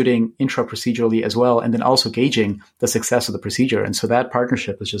troubleshooting intra-procedurally as well, and then also gauging the success of the procedure. And so that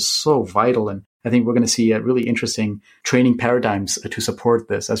partnership is just so vital. And I think we're going to see really interesting training paradigms to support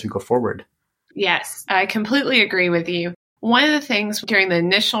this as we go forward. Yes, I completely agree with you. One of the things during the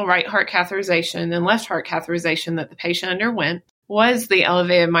initial right heart catheterization and left heart catheterization that the patient underwent was the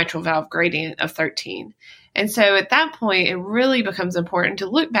elevated mitral valve gradient of 13. And so at that point, it really becomes important to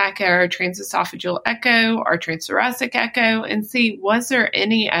look back at our transesophageal echo, our transthoracic echo, and see, was there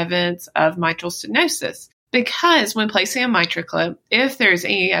any evidence of mitral stenosis? Because when placing a MitraClip, if there's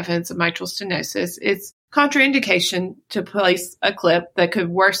any evidence of mitral stenosis, it's contraindication to place a clip that could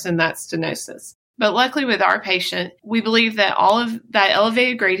worsen that stenosis. But luckily with our patient, we believe that all of that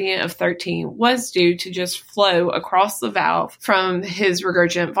elevated gradient of 13 was due to just flow across the valve from his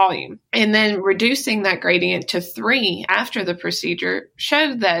regurgitant volume. And then reducing that gradient to 3 after the procedure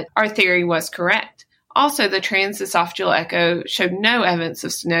showed that our theory was correct. Also, the transesophageal echo showed no evidence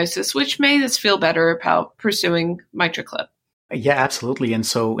of stenosis, which made us feel better about pursuing MitraClip. Yeah, absolutely. And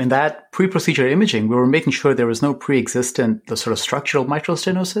so in that pre-procedure imaging, we were making sure there was no pre-existent, the sort of structural mitral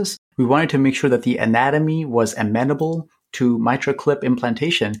stenosis. We wanted to make sure that the anatomy was amenable to MitraClip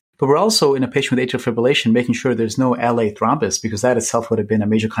implantation. But we're also in a patient with atrial fibrillation, making sure there's no LA thrombus, because that itself would have been a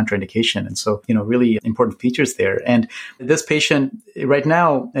major contraindication. And so, really important features there. And this patient right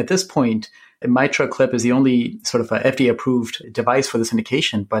now, at this point, MitraClip is the only sort of FDA-approved device for this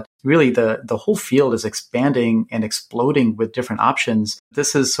indication, but really the whole field is expanding and exploding with different options.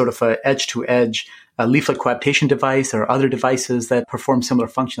 This is sort of an edge-to-edge leaflet coaptation device. There are other devices that perform similar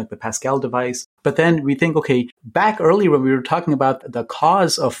function, like the Pascal device. But then we think, okay, back earlier when we were talking about the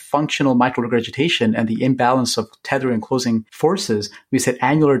cause of functional mitral regurgitation and the imbalance of tethering and closing forces, we said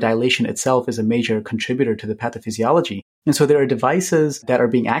annular dilation itself is a major contributor to the pathophysiology. And so there are devices that are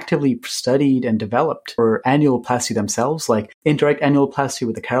being actively studied and developed for annuloplasty themselves, like indirect annuloplasty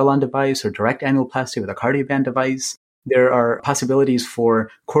with the Carillon device or direct annuloplasty with a Cardioband device. There are possibilities for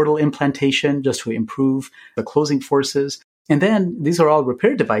chordal implantation just to improve the closing forces. And then these are all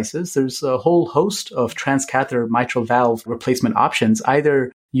repair devices. There's a whole host of transcatheter mitral valve replacement options,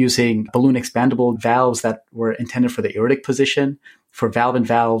 either using balloon expandable valves that were intended for the aortic position, for valve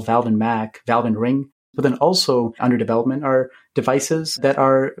and MAC, valve and ring. But then also under development are devices that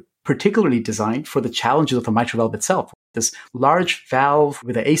are particularly designed for the challenges of the mitral valve itself. This large valve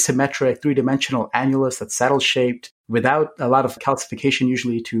with an asymmetric three-dimensional annulus that's saddle-shaped without a lot of calcification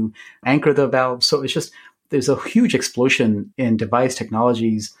usually to anchor the valve. So it's just, there's a huge explosion in device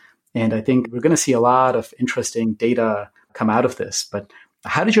technologies. And I think we're going to see a lot of interesting data come out of this. But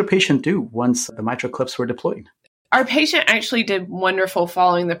how did your patient do once the MitraClips were deployed? Our patient actually did wonderful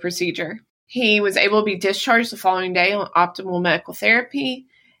following the procedure. He was able to be discharged the following day on optimal medical therapy.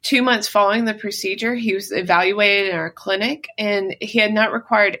 2 months following the procedure, he was evaluated in our clinic, and he had not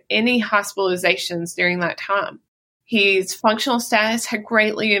required any hospitalizations during that time. His functional status had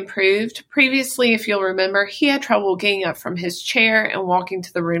greatly improved. Previously, if you'll remember, he had trouble getting up from his chair and walking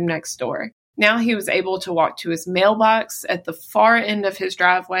to the room next door. Now he was able to walk to his mailbox at the far end of his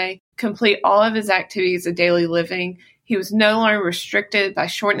driveway, complete all of his activities of daily living. He was no longer restricted by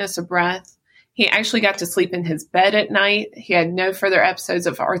shortness of breath. He actually got to sleep in his bed at night. He had no further episodes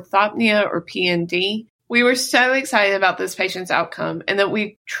of orthopnea or PND. We were so excited about this patient's outcome and that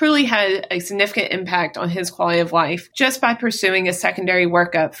we truly had a significant impact on his quality of life just by pursuing a secondary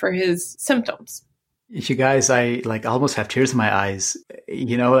workup for his symptoms. You guys, I almost have tears in my eyes,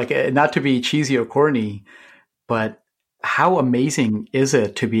 not to be cheesy or corny, but how amazing is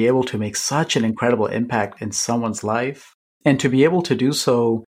it to be able to make such an incredible impact in someone's life and to be able to do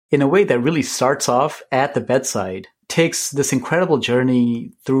so in a way that really starts off at the bedside, takes this incredible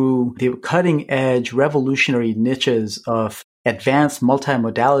journey through the cutting edge, revolutionary niches of advanced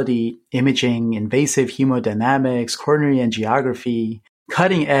multimodality imaging, invasive hemodynamics, coronary angiography,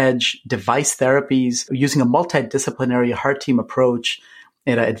 cutting edge device therapies using a multidisciplinary heart team approach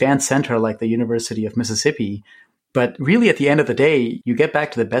at an advanced center like the University of Mississippi. But really at the end of the day, you get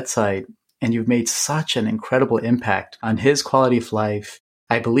back to the bedside and you've made such an incredible impact on his quality of life,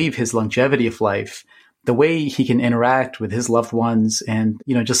 I believe his longevity of life, the way he can interact with his loved ones, and,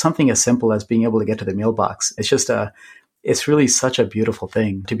 just something as simple as being able to get to the mailbox. It's really such a beautiful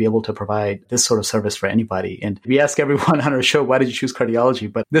thing to be able to provide this sort of service for anybody. And we ask everyone on our show, why did you choose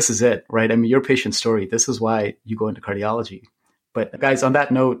cardiology? But this is it, right? I mean, your patient story, this is why you go into cardiology. But guys, on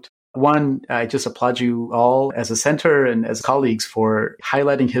that note, one, I just applaud you all as a center and as colleagues for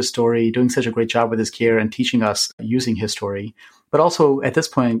highlighting his story, doing such a great job with his care and teaching us using his story. But also at this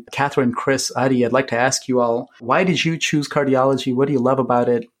point, Catherine, Chris, Adi, I'd like to ask you all, why did you choose cardiology? What do you love about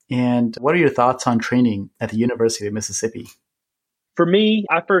it? And what are your thoughts on training at the University of Mississippi? For me,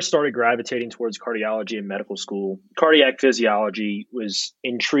 I first started gravitating towards cardiology in medical school. Cardiac physiology was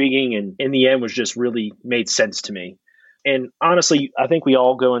intriguing and in the end was just really made sense to me. And honestly, I think we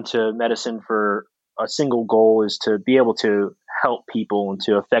all go into medicine for a single goal, is to be able to help people and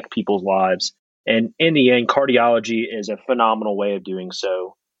to affect people's lives. And in the end, cardiology is a phenomenal way of doing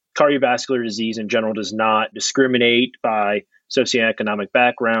so. Cardiovascular disease in general does not discriminate by socioeconomic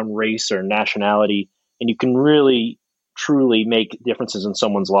background, race, or nationality. And you can really, truly make differences in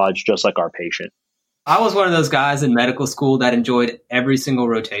someone's lives, just like our patient. I was one of those guys in medical school that enjoyed every single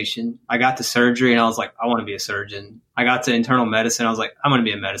rotation. I got to surgery and I was like, I want to be a surgeon. I got to internal medicine. I was like, I'm going to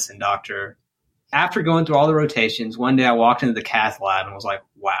be a medicine doctor. After going through all the rotations, one day I walked into the cath lab and was like,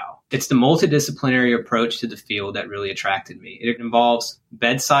 wow, it's the multidisciplinary approach to the field that really attracted me. It involves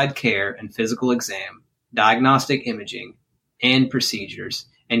bedside care and physical exam, diagnostic imaging, and procedures,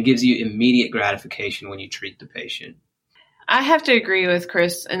 and gives you immediate gratification when you treat the patient. I have to agree with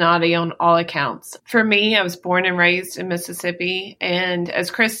Chris and Adi on all accounts. For me, I was born and raised in Mississippi, and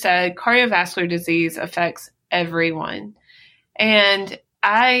as Chris said, cardiovascular disease affects everyone. And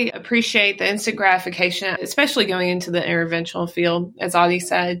I appreciate the instant gratification, especially going into the interventional field, as Adi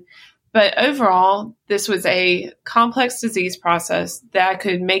said. But overall, this was a complex disease process that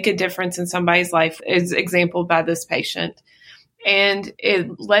could make a difference in somebody's life, as exampled by this patient. And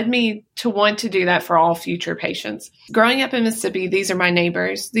it led me to want to do that for all future patients. Growing up in Mississippi, these are my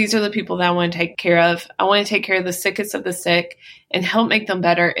neighbors. These are the people that I want to take care of. I want to take care of the sickest of the sick and help make them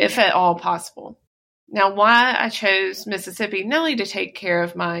better, if at all possible. Now, why I chose Mississippi, not only to take care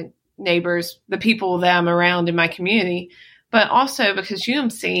of my neighbors, the people that I'm around in my community, but also because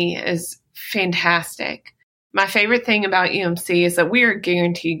UMC is fantastic. My favorite thing about UMC is that we are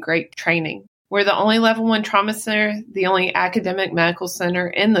guaranteed great training. We're the only level 1 trauma center, the only academic medical center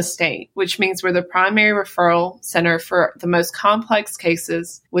in the state, which means we're the primary referral center for the most complex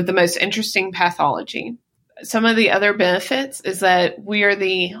cases with the most interesting pathology. Some of the other benefits is that we are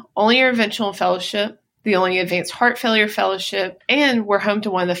the only interventional fellowship, the only advanced heart failure fellowship, and we're home to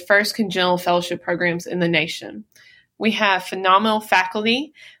one of the first congenital fellowship programs in the nation. We have phenomenal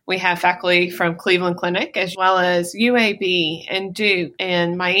faculty. We have faculty from Cleveland Clinic, as well as UAB and Duke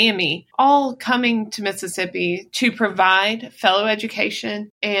and Miami, all coming to Mississippi to provide fellow education.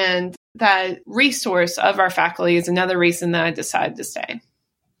 And that resource of our faculty is another reason that I decided to stay.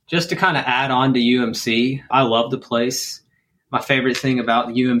 Just to kind of add on to UMC, I love the place. My favorite thing about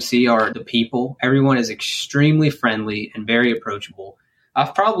the UMC are the people. Everyone is extremely friendly and very approachable.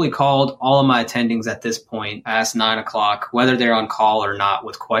 I've probably called all of my attendings at this point past 9 o'clock, whether they're on call or not,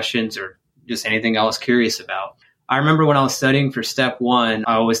 with questions or just anything I was curious about. I remember when I was studying for Step 1,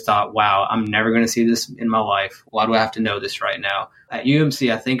 I always thought, wow, I'm never going to see this in my life. Why do I have to know this right now? At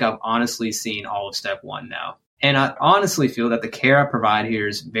UMC, I think I've honestly seen all of Step 1 now. And I honestly feel that the care I provide here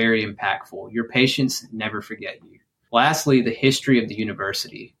is very impactful. Your patients never forget you. Lastly, the history of the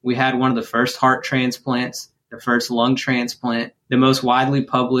university. We had one of the first heart transplants, the first lung transplant. The most widely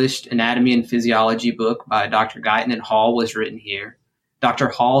published anatomy and physiology book by Dr. Guyton and Hall was written here. Dr.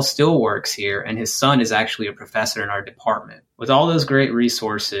 Hall still works here, and his son is actually a professor in our department. With all those great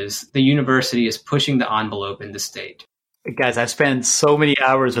resources, the university is pushing the envelope in the state. Guys, I've spent so many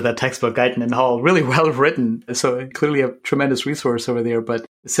hours with that textbook, Guyton and Hall, really well written. So clearly a tremendous resource over there. But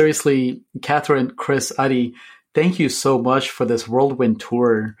seriously, Catherine, Chris, Adi, thank you so much for this whirlwind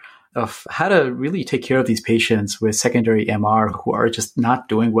tour of how to really take care of these patients with secondary MR who are just not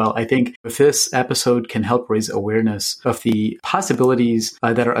doing well. I think if this episode can help raise awareness of the possibilities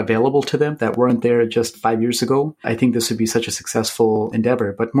that are available to them that weren't there just 5 years ago, I think this would be such a successful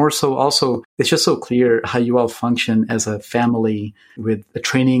endeavor. But more so also, it's just so clear how you all function as a family with a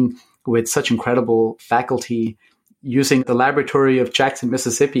training with such incredible faculty, using the laboratory of Jackson,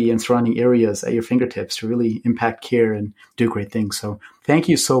 Mississippi and surrounding areas at your fingertips to really impact care and do great things. So thank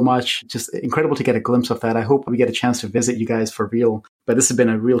you so much. Just incredible to get a glimpse of that. I hope we get a chance to visit you guys for real, but this has been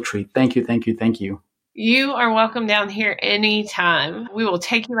a real treat. Thank you, thank you, thank you. You are welcome down here anytime. We will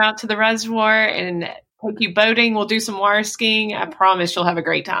take you out to the reservoir and take you boating. We'll do some water skiing. I promise you'll have a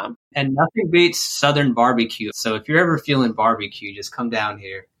great time. And nothing beats Southern barbecue. So if you're ever feeling barbecue, just come down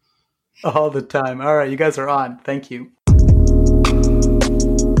here. All the time. All right, you guys are on. Thank you.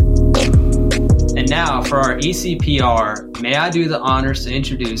 And now for our ECPR, may I do the honors to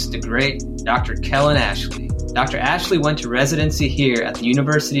introduce the great Dr. Kellen Ashley. Dr. Ashley went to residency here at the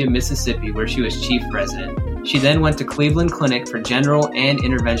University of Mississippi, where she was chief resident. She then went to Cleveland Clinic for general and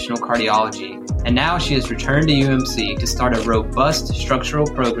interventional cardiology, and now she has returned to UMC to start a robust structural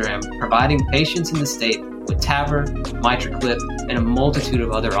program providing patients in the state with TAVR, MitraClip, and a multitude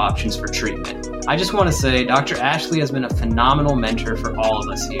of other options for treatment. I just want to say Dr. Ashley has been a phenomenal mentor for all of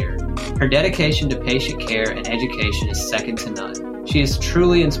us here. Her dedication to patient care and education is second to none. She has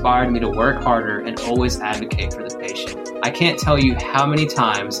truly inspired me to work harder and always advocate for the patient. I can't tell you how many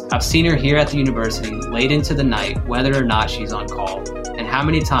times I've seen her here at the university late into the night, whether or not she's on call, and how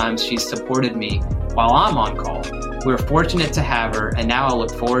many times she's supported me while I'm on call. We're fortunate to have her, and now I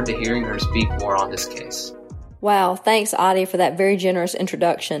look forward to hearing her speak more on this case. Wow, thanks, Adi, for that very generous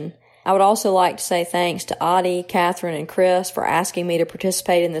introduction. I would also like to say thanks to Adi, Catherine, and Chris for asking me to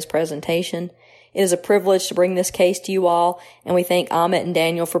participate in this presentation. It is a privilege to bring this case to you all, and we thank Amit and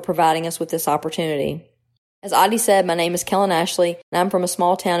Daniel for providing us with this opportunity. As Adi said, my name is Kellen Ashley, and I'm from a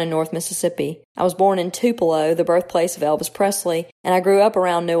small town in North Mississippi. I was born in Tupelo, the birthplace of Elvis Presley, and I grew up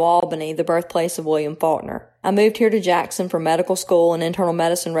around New Albany, the birthplace of William Faulkner. I moved here to Jackson for medical school and internal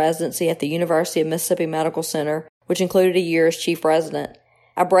medicine residency at the University of Mississippi Medical Center, which included a year as chief resident.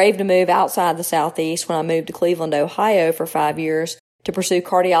 I braved to move outside the Southeast when I moved to Cleveland, Ohio for 5 years to pursue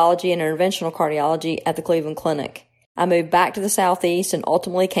cardiology and interventional cardiology at the Cleveland Clinic. I moved back to the Southeast and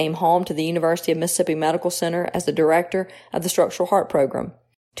ultimately came home to the University of Mississippi Medical Center as the director of the structural heart program.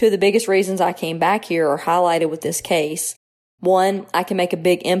 Two of the biggest reasons I came back here are highlighted with this case. One, I can make a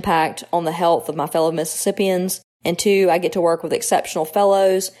big impact on the health of my fellow Mississippians, and two, I get to work with exceptional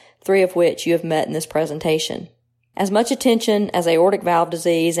fellows, 3 of which you have met in this presentation. As much attention as aortic valve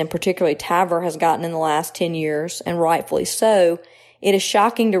disease and particularly TAVR has gotten in the last 10 years, and rightfully so, it is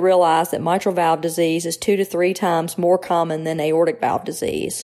shocking to realize that mitral valve disease is 2 to 3 times more common than aortic valve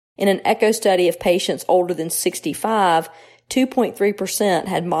disease. In an echo study of patients older than 65, 2.3%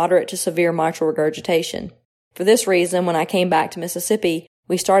 had moderate to severe mitral regurgitation. For this reason, when I came back to Mississippi,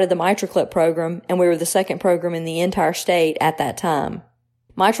 we started the MitraClip program, and we were the second program in the entire state at that time.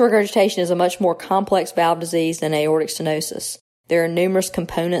 Mitral regurgitation is a much more complex valve disease than aortic stenosis. There are numerous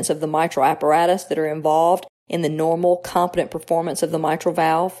components of the mitral apparatus that are involved in the normal, competent performance of the mitral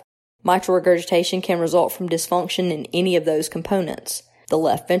valve. Mitral regurgitation can result from dysfunction in any of those components: the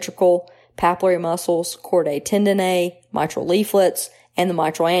left ventricle, papillary muscles, chordae tendineae, mitral leaflets, and the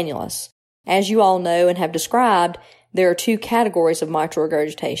mitral annulus. As you all know and have described, there are 2 categories of mitral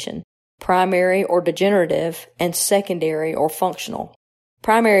regurgitation: primary or degenerative and secondary or functional.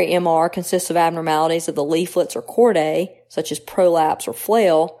 Primary MR consists of abnormalities of the leaflets or chordae, such as prolapse or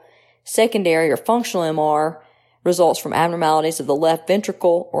flail. Secondary or functional MR results from abnormalities of the left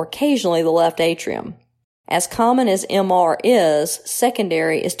ventricle or occasionally the left atrium. As common as MR is,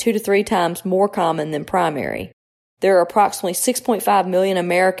 secondary is 2 to 3 times more common than primary. There are approximately 6.5 million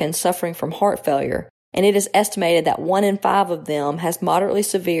Americans suffering from heart failure, and it is estimated that 1 in 5 of them has moderately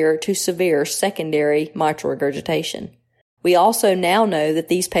severe to severe secondary mitral regurgitation. We also now know that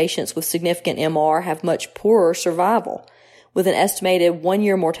these patients with significant MR have much poorer survival, with an estimated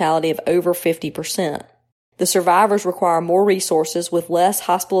 1-year mortality of over 50%. The survivors require more resources with less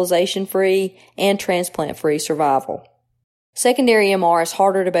hospitalization-free and transplant-free survival. Secondary MR is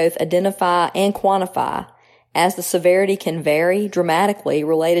harder to both identify and quantify, as the severity can vary dramatically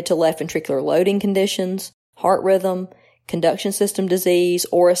related to left ventricular loading conditions, heart rhythm, conduction system disease,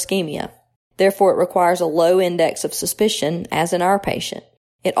 or ischemia. Therefore, it requires a low index of suspicion, as in our patient.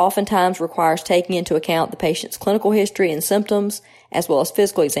 It oftentimes requires taking into account the patient's clinical history and symptoms, as well as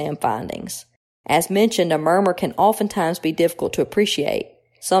physical exam findings. As mentioned, a murmur can oftentimes be difficult to appreciate.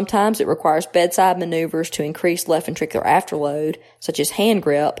 Sometimes it requires bedside maneuvers to increase left ventricular afterload, such as hand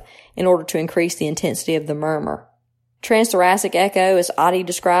grip, in order to increase the intensity of the murmur. Transthoracic echo, as Adi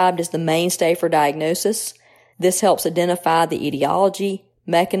described, is the mainstay for diagnosis. This helps identify the etiology,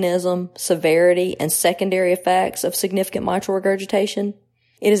 mechanism, severity, and secondary effects of significant mitral regurgitation.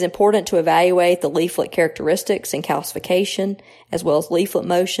 It is important to evaluate the leaflet characteristics and calcification, as well as leaflet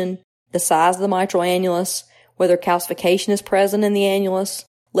motion, the size of the mitral annulus, whether calcification is present in the annulus,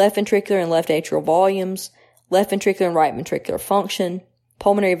 left ventricular and left atrial volumes, left ventricular and right ventricular function,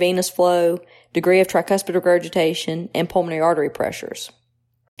 pulmonary venous flow, degree of tricuspid regurgitation, and pulmonary artery pressures.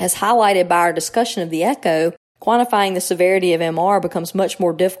 As highlighted by our discussion of the echo, quantifying the severity of MR becomes much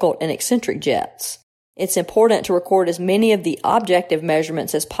more difficult in eccentric jets. It's important to record as many of the objective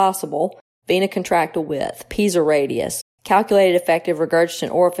measurements as possible: vena contractile width, Pisa radius, calculated effective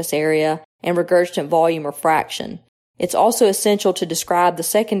regurgitant orifice area, and regurgitant volume or fraction. It's also essential to describe the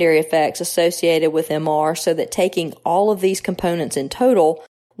secondary effects associated with MR so that taking all of these components in total,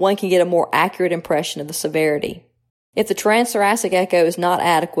 one can get a more accurate impression of the severity. If the transthoracic echo is not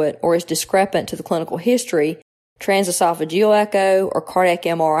adequate or is discrepant to the clinical history, transesophageal echo or cardiac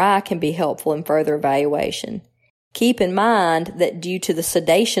MRI can be helpful in further evaluation. Keep in mind that due to the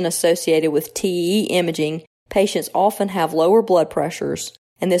sedation associated with TEE imaging, patients often have lower blood pressures,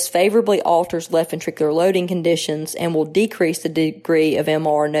 and this favorably alters left ventricular loading conditions and will decrease the degree of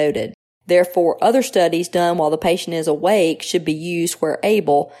MR noted. Therefore, other studies done while the patient is awake should be used where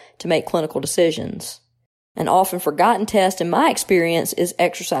able to make clinical decisions. An often forgotten test in my experience is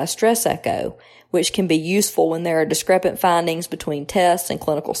exercise stress echo, which can be useful when there are discrepant findings between tests and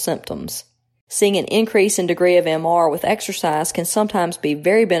clinical symptoms. Seeing an increase in degree of MR with exercise can sometimes be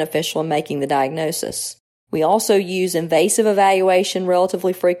very beneficial in making the diagnosis. We also use invasive evaluation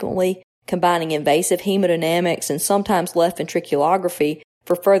relatively frequently, combining invasive hemodynamics and sometimes left ventriculography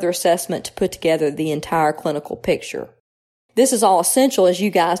for further assessment to put together the entire clinical picture. This is all essential, as you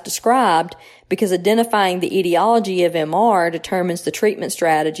guys described, because identifying the etiology of MR determines the treatment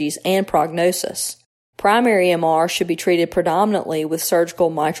strategies and prognosis. Primary MR should be treated predominantly with surgical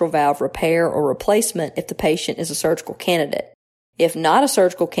mitral valve repair or replacement if the patient is a surgical candidate. If not a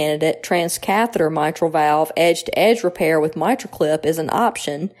surgical candidate, transcatheter mitral valve edge-to-edge repair with MitraClip is an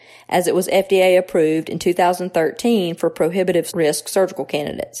option, as it was FDA approved in 2013 for prohibitive risk surgical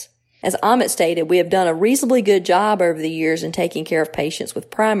candidates. As Amit stated, we have done a reasonably good job over the years in taking care of patients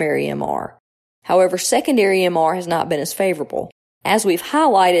with primary MR. However, secondary MR has not been as favorable. As we've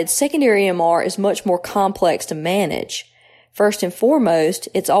highlighted, secondary MR is much more complex to manage. First and foremost,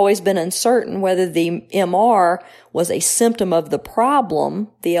 it's always been uncertain whether the MR was a symptom of the problem,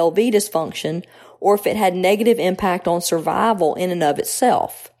 the LV dysfunction, or if it had negative impact on survival in and of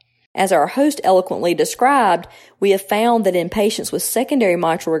itself. As our host eloquently described, we have found that in patients with secondary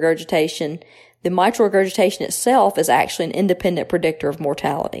mitral regurgitation, the mitral regurgitation itself is actually an independent predictor of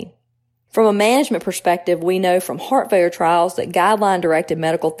mortality. From a management perspective, we know from heart failure trials that guideline-directed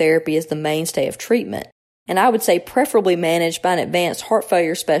medical therapy is the mainstay of treatment, and I would say preferably managed by an advanced heart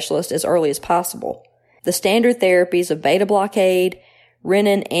failure specialist as early as possible. The standard therapies of beta blockade,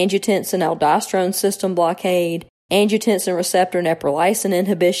 renin-angiotensin-aldosterone system blockade, angiotensin receptor neprilysin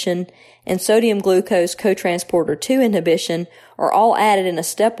inhibition, and sodium glucose cotransporter 2 inhibition are all added in a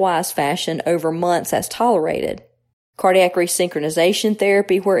stepwise fashion over months as tolerated. Cardiac resynchronization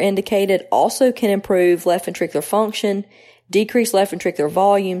therapy, where indicated, also can improve left ventricular function, decrease left ventricular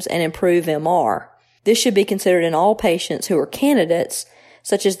volumes, and improve MR. This should be considered in all patients who are candidates,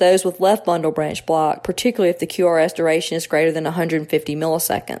 such as those with left bundle branch block, particularly if the QRS duration is greater than 150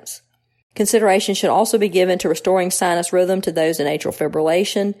 milliseconds. Consideration should also be given to restoring sinus rhythm to those in atrial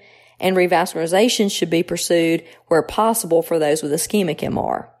fibrillation, and revascularization should be pursued where possible for those with ischemic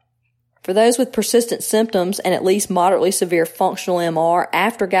MR. For those with persistent symptoms and at least moderately severe functional MR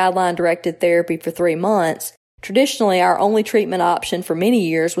after guideline-directed therapy for 3 months, traditionally our only treatment option for many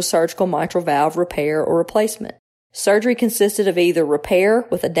years was surgical mitral valve repair or replacement. Surgery consisted of either repair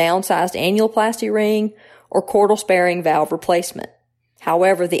with a downsized annuloplasty ring or chordal-sparing valve replacement.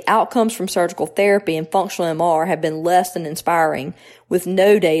 However, the outcomes from surgical therapy and functional MR have been less than inspiring, with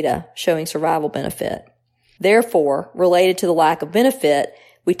no data showing survival benefit. Therefore, related to the lack of benefit,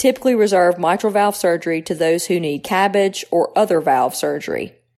 we typically reserve mitral valve surgery to those who need CABG or other valve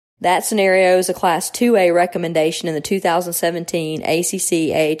surgery. That scenario is a Class 2A recommendation in the 2017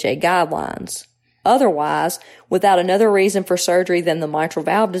 ACC/AHA guidelines. Otherwise, without another reason for surgery than the mitral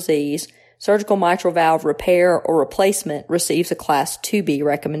valve disease, surgical mitral valve repair or replacement receives a Class 2B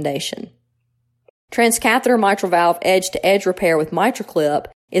recommendation. Transcatheter mitral valve edge-to-edge repair with MitraClip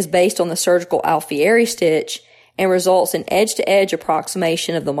is based on the surgical Alfieri stitch and results in edge-to-edge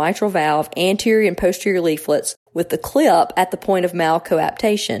approximation of the mitral valve anterior and posterior leaflets with the clip at the point of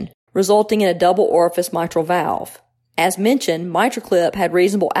malcoaptation, resulting in a double orifice mitral valve. As mentioned, MitraClip had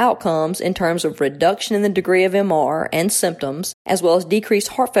reasonable outcomes in terms of reduction in the degree of MR and symptoms, as well as decreased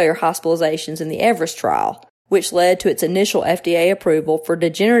heart failure hospitalizations in the Everest trial, which led to its initial FDA approval for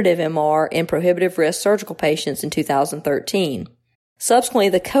degenerative MR in prohibitive risk surgical patients in 2013. Subsequently,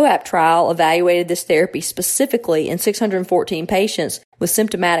 the COAPT trial evaluated this therapy specifically in 614 patients with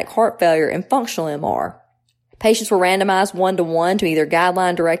symptomatic heart failure and functional MR. Patients were randomized 1-to-1 to either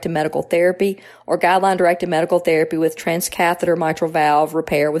guideline-directed medical therapy or guideline-directed medical therapy with transcatheter mitral valve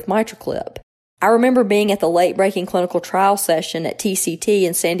repair with MitraClip. I remember being at the late-breaking clinical trial session at TCT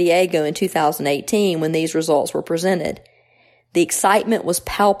in San Diego in 2018 when these results were presented. The excitement was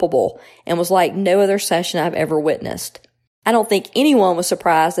palpable and was like no other session I've ever witnessed. I don't think anyone was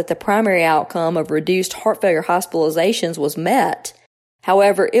surprised that the primary outcome of reduced heart failure hospitalizations was met.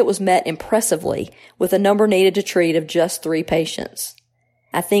 However, it was met impressively, with a number needed to treat of just 3 patients.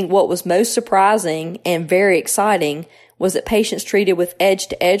 I think what was most surprising and very exciting was that patients treated with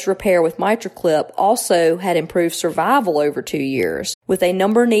edge-to-edge repair with MitraClip also had improved survival over 2 years, with a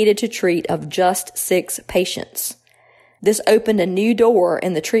number needed to treat of just 6 patients. This opened a new door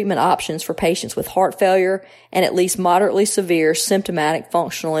in the treatment options for patients with heart failure and at least moderately severe symptomatic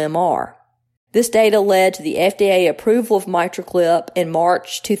functional MR. This data led to the FDA approval of MitraClip in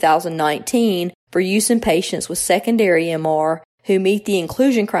March 2019 for use in patients with secondary MR who meet the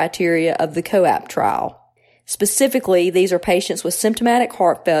inclusion criteria of the COAPT trial. Specifically, these are patients with symptomatic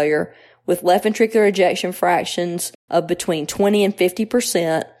heart failure with left ventricular ejection fractions of between 20 and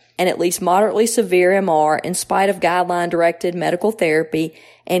 50% and at least moderately severe MR in spite of guideline-directed medical therapy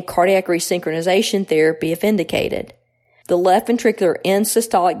and cardiac resynchronization therapy if indicated. The left ventricular end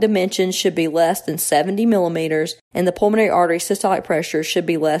systolic dimensions should be less than 70 millimeters, and the pulmonary artery systolic pressure should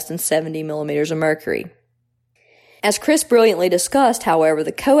be less than 70 millimeters of mercury. As Chris brilliantly discussed, however,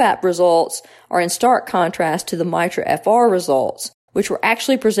 the COAPT results are in stark contrast to the MITRA-FR results, which were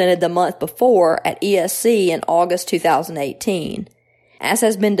actually presented the month before at ESC in August 2018. As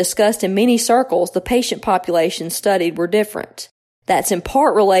has been discussed in many circles, the patient populations studied were different. That's in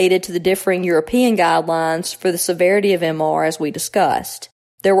part related to the differing European guidelines for the severity of MR as we discussed.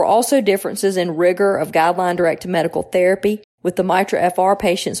 There were also differences in rigor of guideline-directed medical therapy, with the MITRA-FR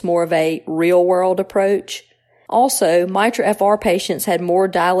patients more of a real-world approach. Also, MITRA-FR patients had more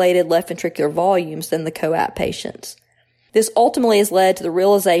dilated left ventricular volumes than the COAPT patients. This ultimately has led to the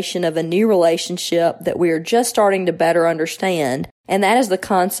realization of a new relationship that we are just starting to better understand, and that is the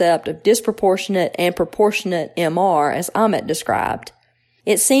concept of disproportionate and proportionate MR, as Amit described.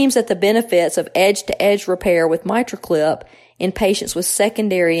 It seems that the benefits of edge-to-edge repair with MitraClip in patients with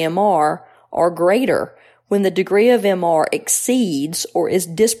secondary MR are greater when the degree of MR exceeds or is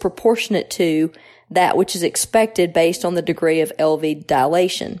disproportionate to that which is expected based on the degree of LV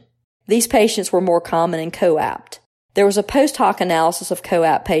dilation. These patients were more common in COAPT. There was a post-hoc analysis of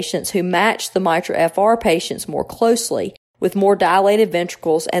COAPT patients who matched the MITRA-FR patients more closely with more dilated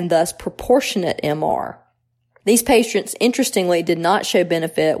ventricles and thus proportionate MR. These patients, interestingly, did not show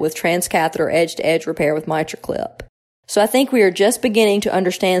benefit with transcatheter edge-to-edge repair with MitraClip. So I think we are just beginning to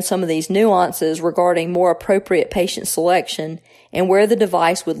understand some of these nuances regarding more appropriate patient selection and where the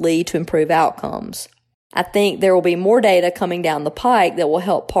device would lead to improve outcomes. I think there will be more data coming down the pike that will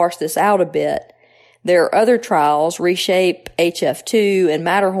help parse this out a bit. There are other trials, Reshape, HF2, and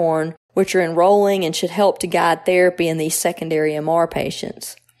Matterhorn, which are enrolling and should help to guide therapy in these secondary MR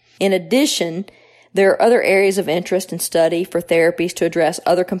patients. In addition, there are other areas of interest and study for therapies to address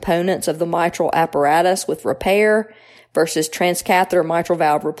other components of the mitral apparatus with repair versus transcatheter mitral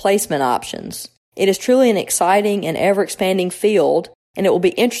valve replacement options. It is truly an exciting and ever-expanding field, and it will be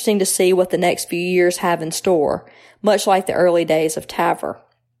interesting to see what the next few years have in store, much like the early days of TAVR.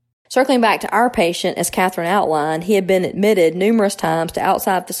 Circling back to our patient, as Catherine outlined, he had been admitted numerous times to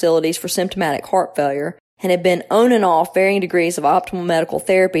outside facilities for symptomatic heart failure and had been on and off varying degrees of optimal medical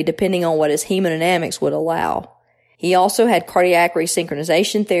therapy depending on what his hemodynamics would allow. He also had cardiac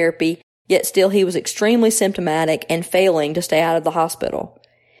resynchronization therapy, yet still he was extremely symptomatic and failing to stay out of the hospital.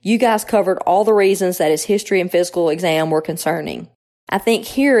 You guys covered all the reasons that his history and physical exam were concerning. I think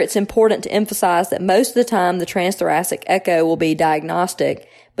here it's important to emphasize that most of the time the transthoracic echo will be diagnostic,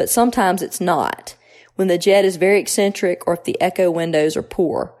 but sometimes it's not, when the jet is very eccentric or if the echo windows are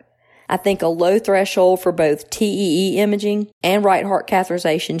poor. I think a low threshold for both TEE imaging and right heart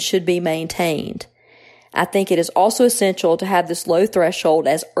catheterization should be maintained. I think it is also essential to have this low threshold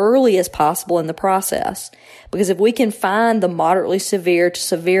as early as possible in the process, because if we can find the moderately severe to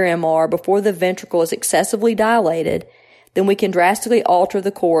severe MR before the ventricle is excessively dilated, then we can drastically alter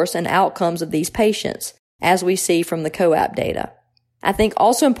the course and outcomes of these patients, as we see from the COAPT data. I think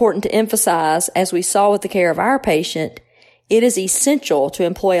also important to emphasize, as we saw with the care of our patient, it is essential to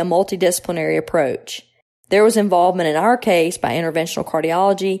employ a multidisciplinary approach. There was involvement in our case by interventional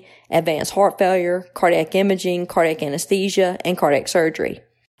cardiology, advanced heart failure, cardiac imaging, cardiac anesthesia, and cardiac surgery.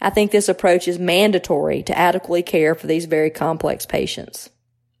 I think this approach is mandatory to adequately care for these very complex patients.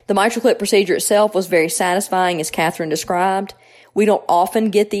 The MitraClip procedure itself was very satisfying, as Catherine described. We don't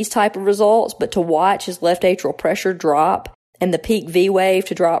often get these type of results, but to watch his left atrial pressure drop and the peak V wave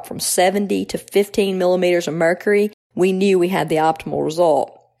to drop from 70 to 15 millimeters of mercury, we knew we had the optimal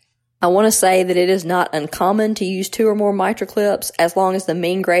result. I want to say that it is not uncommon to use 2 or more MitraClips as long as the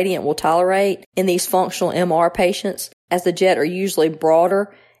mean gradient will tolerate in these functional MR patients, as the jet are usually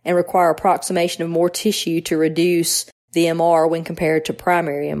broader and require approximation of more tissue to reduce the MR when compared to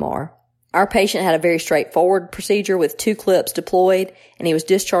primary MR. Our patient had a very straightforward procedure with 2 clips deployed, and he was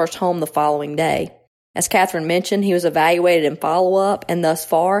discharged home the following day. As Catherine mentioned, he was evaluated in follow-up and thus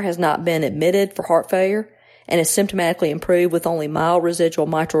far has not been admitted for heart failure and is symptomatically improved with only mild residual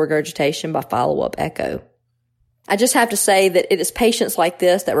mitral regurgitation by follow-up echo. I just have to say that it is patients like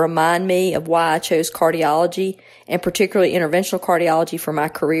this that remind me of why I chose cardiology, and particularly interventional cardiology, for my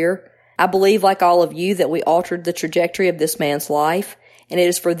career. I believe, like all of you, that we altered the trajectory of this man's life, and it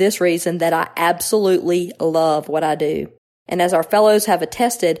is for this reason that I absolutely love what I do. And as our fellows have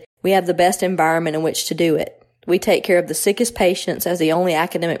attested, we have the best environment in which to do it. We take care of the sickest patients as the only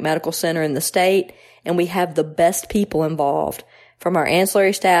academic medical center in the state, and we have the best people involved, from our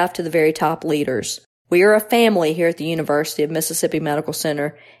ancillary staff to the very top leaders. We are a family here at the University of Mississippi Medical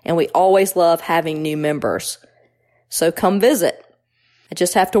Center, and we always love having new members. So come visit. I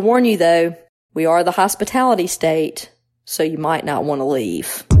just have to warn you, though, we are the hospitality state, so you might not want to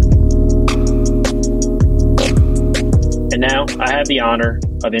leave. And now, I have the honor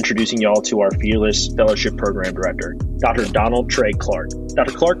of introducing y'all to our fearless fellowship program director, Dr. Donald Trey Clark.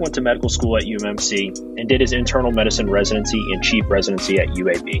 Dr. Clark went to medical school at UMMC and did his internal medicine residency and chief residency at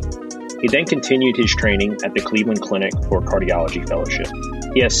UAB. He then continued his training at the Cleveland Clinic for cardiology fellowship.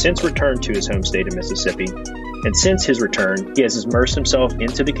 He has since returned to his home state of Mississippi, and since his return, he has immersed himself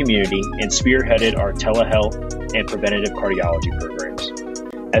into the community and spearheaded our telehealth and preventative cardiology programs.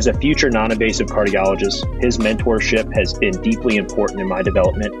 As a future non-invasive cardiologist, his mentorship has been deeply important in my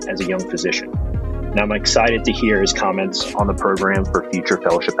development as a young physician. And I'm excited to hear his comments on the program for future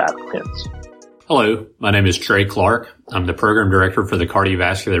fellowship applicants. Hello, my name is Trey Clark. I'm the program director for the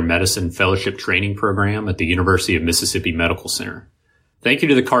Cardiovascular Medicine Fellowship Training Program at the University of Mississippi Medical Center. Thank you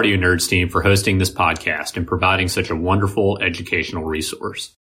to the Cardio Nerds team for hosting this podcast and providing such a wonderful educational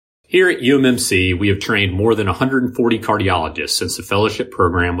resource. Here at UMMC, we have trained more than 140 cardiologists since the fellowship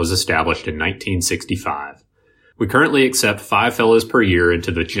program was established in 1965. We currently accept 5 fellows per year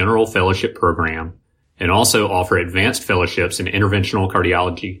into the general fellowship program and also offer advanced fellowships in interventional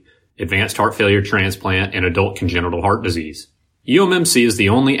cardiology, advanced heart failure transplant, and adult congenital heart disease. UMMC is the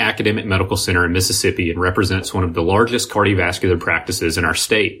only academic medical center in Mississippi and represents one of the largest cardiovascular practices in our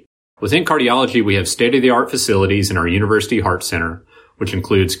state. Within cardiology, we have state-of-the-art facilities in our University Heart Center, which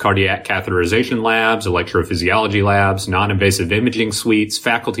includes cardiac catheterization labs, electrophysiology labs, non-invasive imaging suites,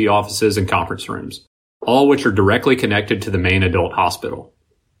 faculty offices, and conference rooms, all which are directly connected to the main adult hospital.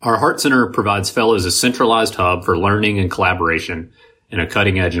 Our Heart Center provides fellows a centralized hub for learning and collaboration in a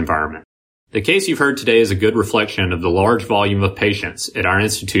cutting-edge environment. The case you've heard today is a good reflection of the large volume of patients at our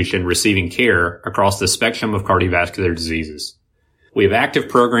institution receiving care across the spectrum of cardiovascular diseases. We have active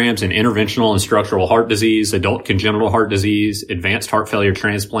programs in interventional and structural heart disease, adult congenital heart disease, advanced heart failure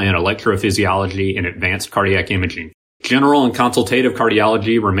transplant, electrophysiology, and advanced cardiac imaging. General and consultative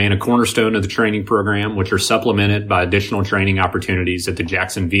cardiology remain a cornerstone of the training program, which are supplemented by additional training opportunities at the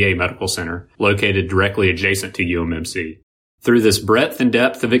Jackson VA Medical Center, located directly adjacent to UMMC. Through this breadth and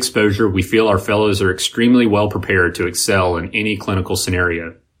depth of exposure, we feel our fellows are extremely well prepared to excel in any clinical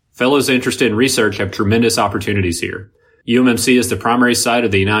scenario. Fellows interested in research have tremendous opportunities here. UMMC is the primary site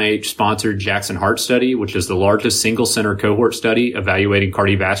of the NIH-sponsored Jackson Heart Study, which is the largest single-center cohort study evaluating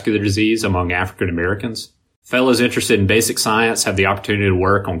cardiovascular disease among African Americans. Fellows interested in basic science have the opportunity to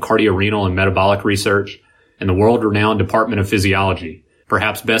work on cardiorenal and metabolic research in the world-renowned Department of Physiology,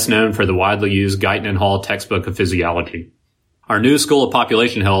 perhaps best known for the widely used Guyton and Hall textbook of physiology. Our new School of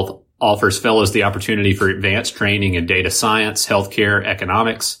Population Health offers fellows the opportunity for advanced training in data science, healthcare,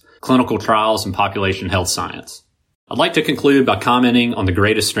 economics, clinical trials, and population health science. I'd like to conclude by commenting on the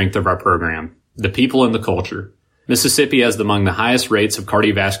greatest strength of our program, the people and the culture. Mississippi has among the highest rates of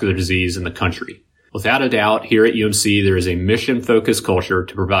cardiovascular disease in the country. Without a doubt, here at UMC, there is a mission-focused culture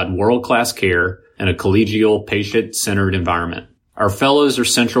to provide world-class care and a collegial, patient-centered environment. Our fellows are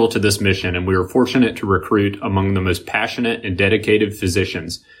central to this mission, and we are fortunate to recruit among the most passionate and dedicated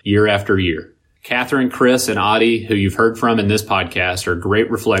physicians year after year. Catherine, Chris, and Adi, who you've heard from in this podcast, are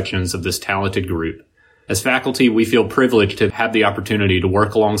great reflections of this talented group. As faculty, we feel privileged to have the opportunity to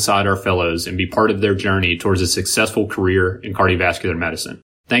work alongside our fellows and be part of their journey towards a successful career in cardiovascular medicine.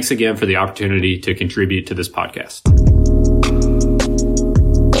 Thanks again for the opportunity to contribute to this podcast.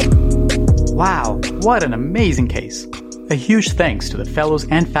 Wow, what an amazing case. A huge thanks to the fellows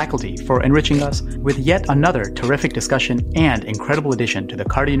and faculty for enriching us with yet another terrific discussion and incredible addition to the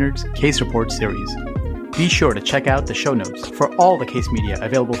Cardio Nerds Case Report series. Be sure to check out the show notes for all the case media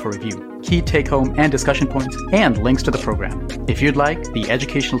available for review, key take-home and discussion points, and links to the program. If you'd like the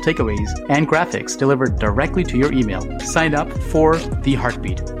educational takeaways and graphics delivered directly to your email, sign up for The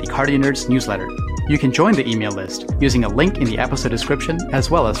Heartbeat, the Cardio Nerds newsletter. You can join the email list using a link in the episode description, as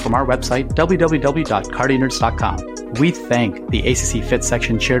well as from our website, www.cardionerds.com. We thank the ACC Fit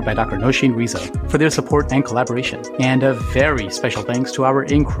section chaired by Dr. Nosheen Riza for their support and collaboration. And a very special thanks to our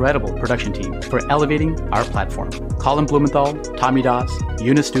incredible production team for elevating our platform. Colin Blumenthal, Tommy Das,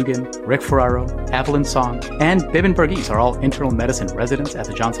 Eunice Dugan, Rick Ferraro, Evelyn Song, and Bibin Burgess are all internal medicine residents at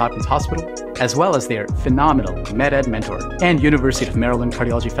the Johns Hopkins Hospital, as well as their phenomenal MedEd mentor and University of Maryland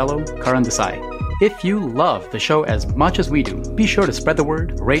cardiology fellow, Karan Desai. If you love the show as much as we do, be sure to spread the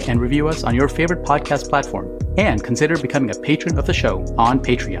word, rate and review us on your favorite podcast platform, and consider becoming a patron of the show on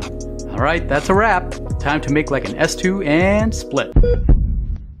Patreon. All right, that's a wrap. Time to make like an S2 and split.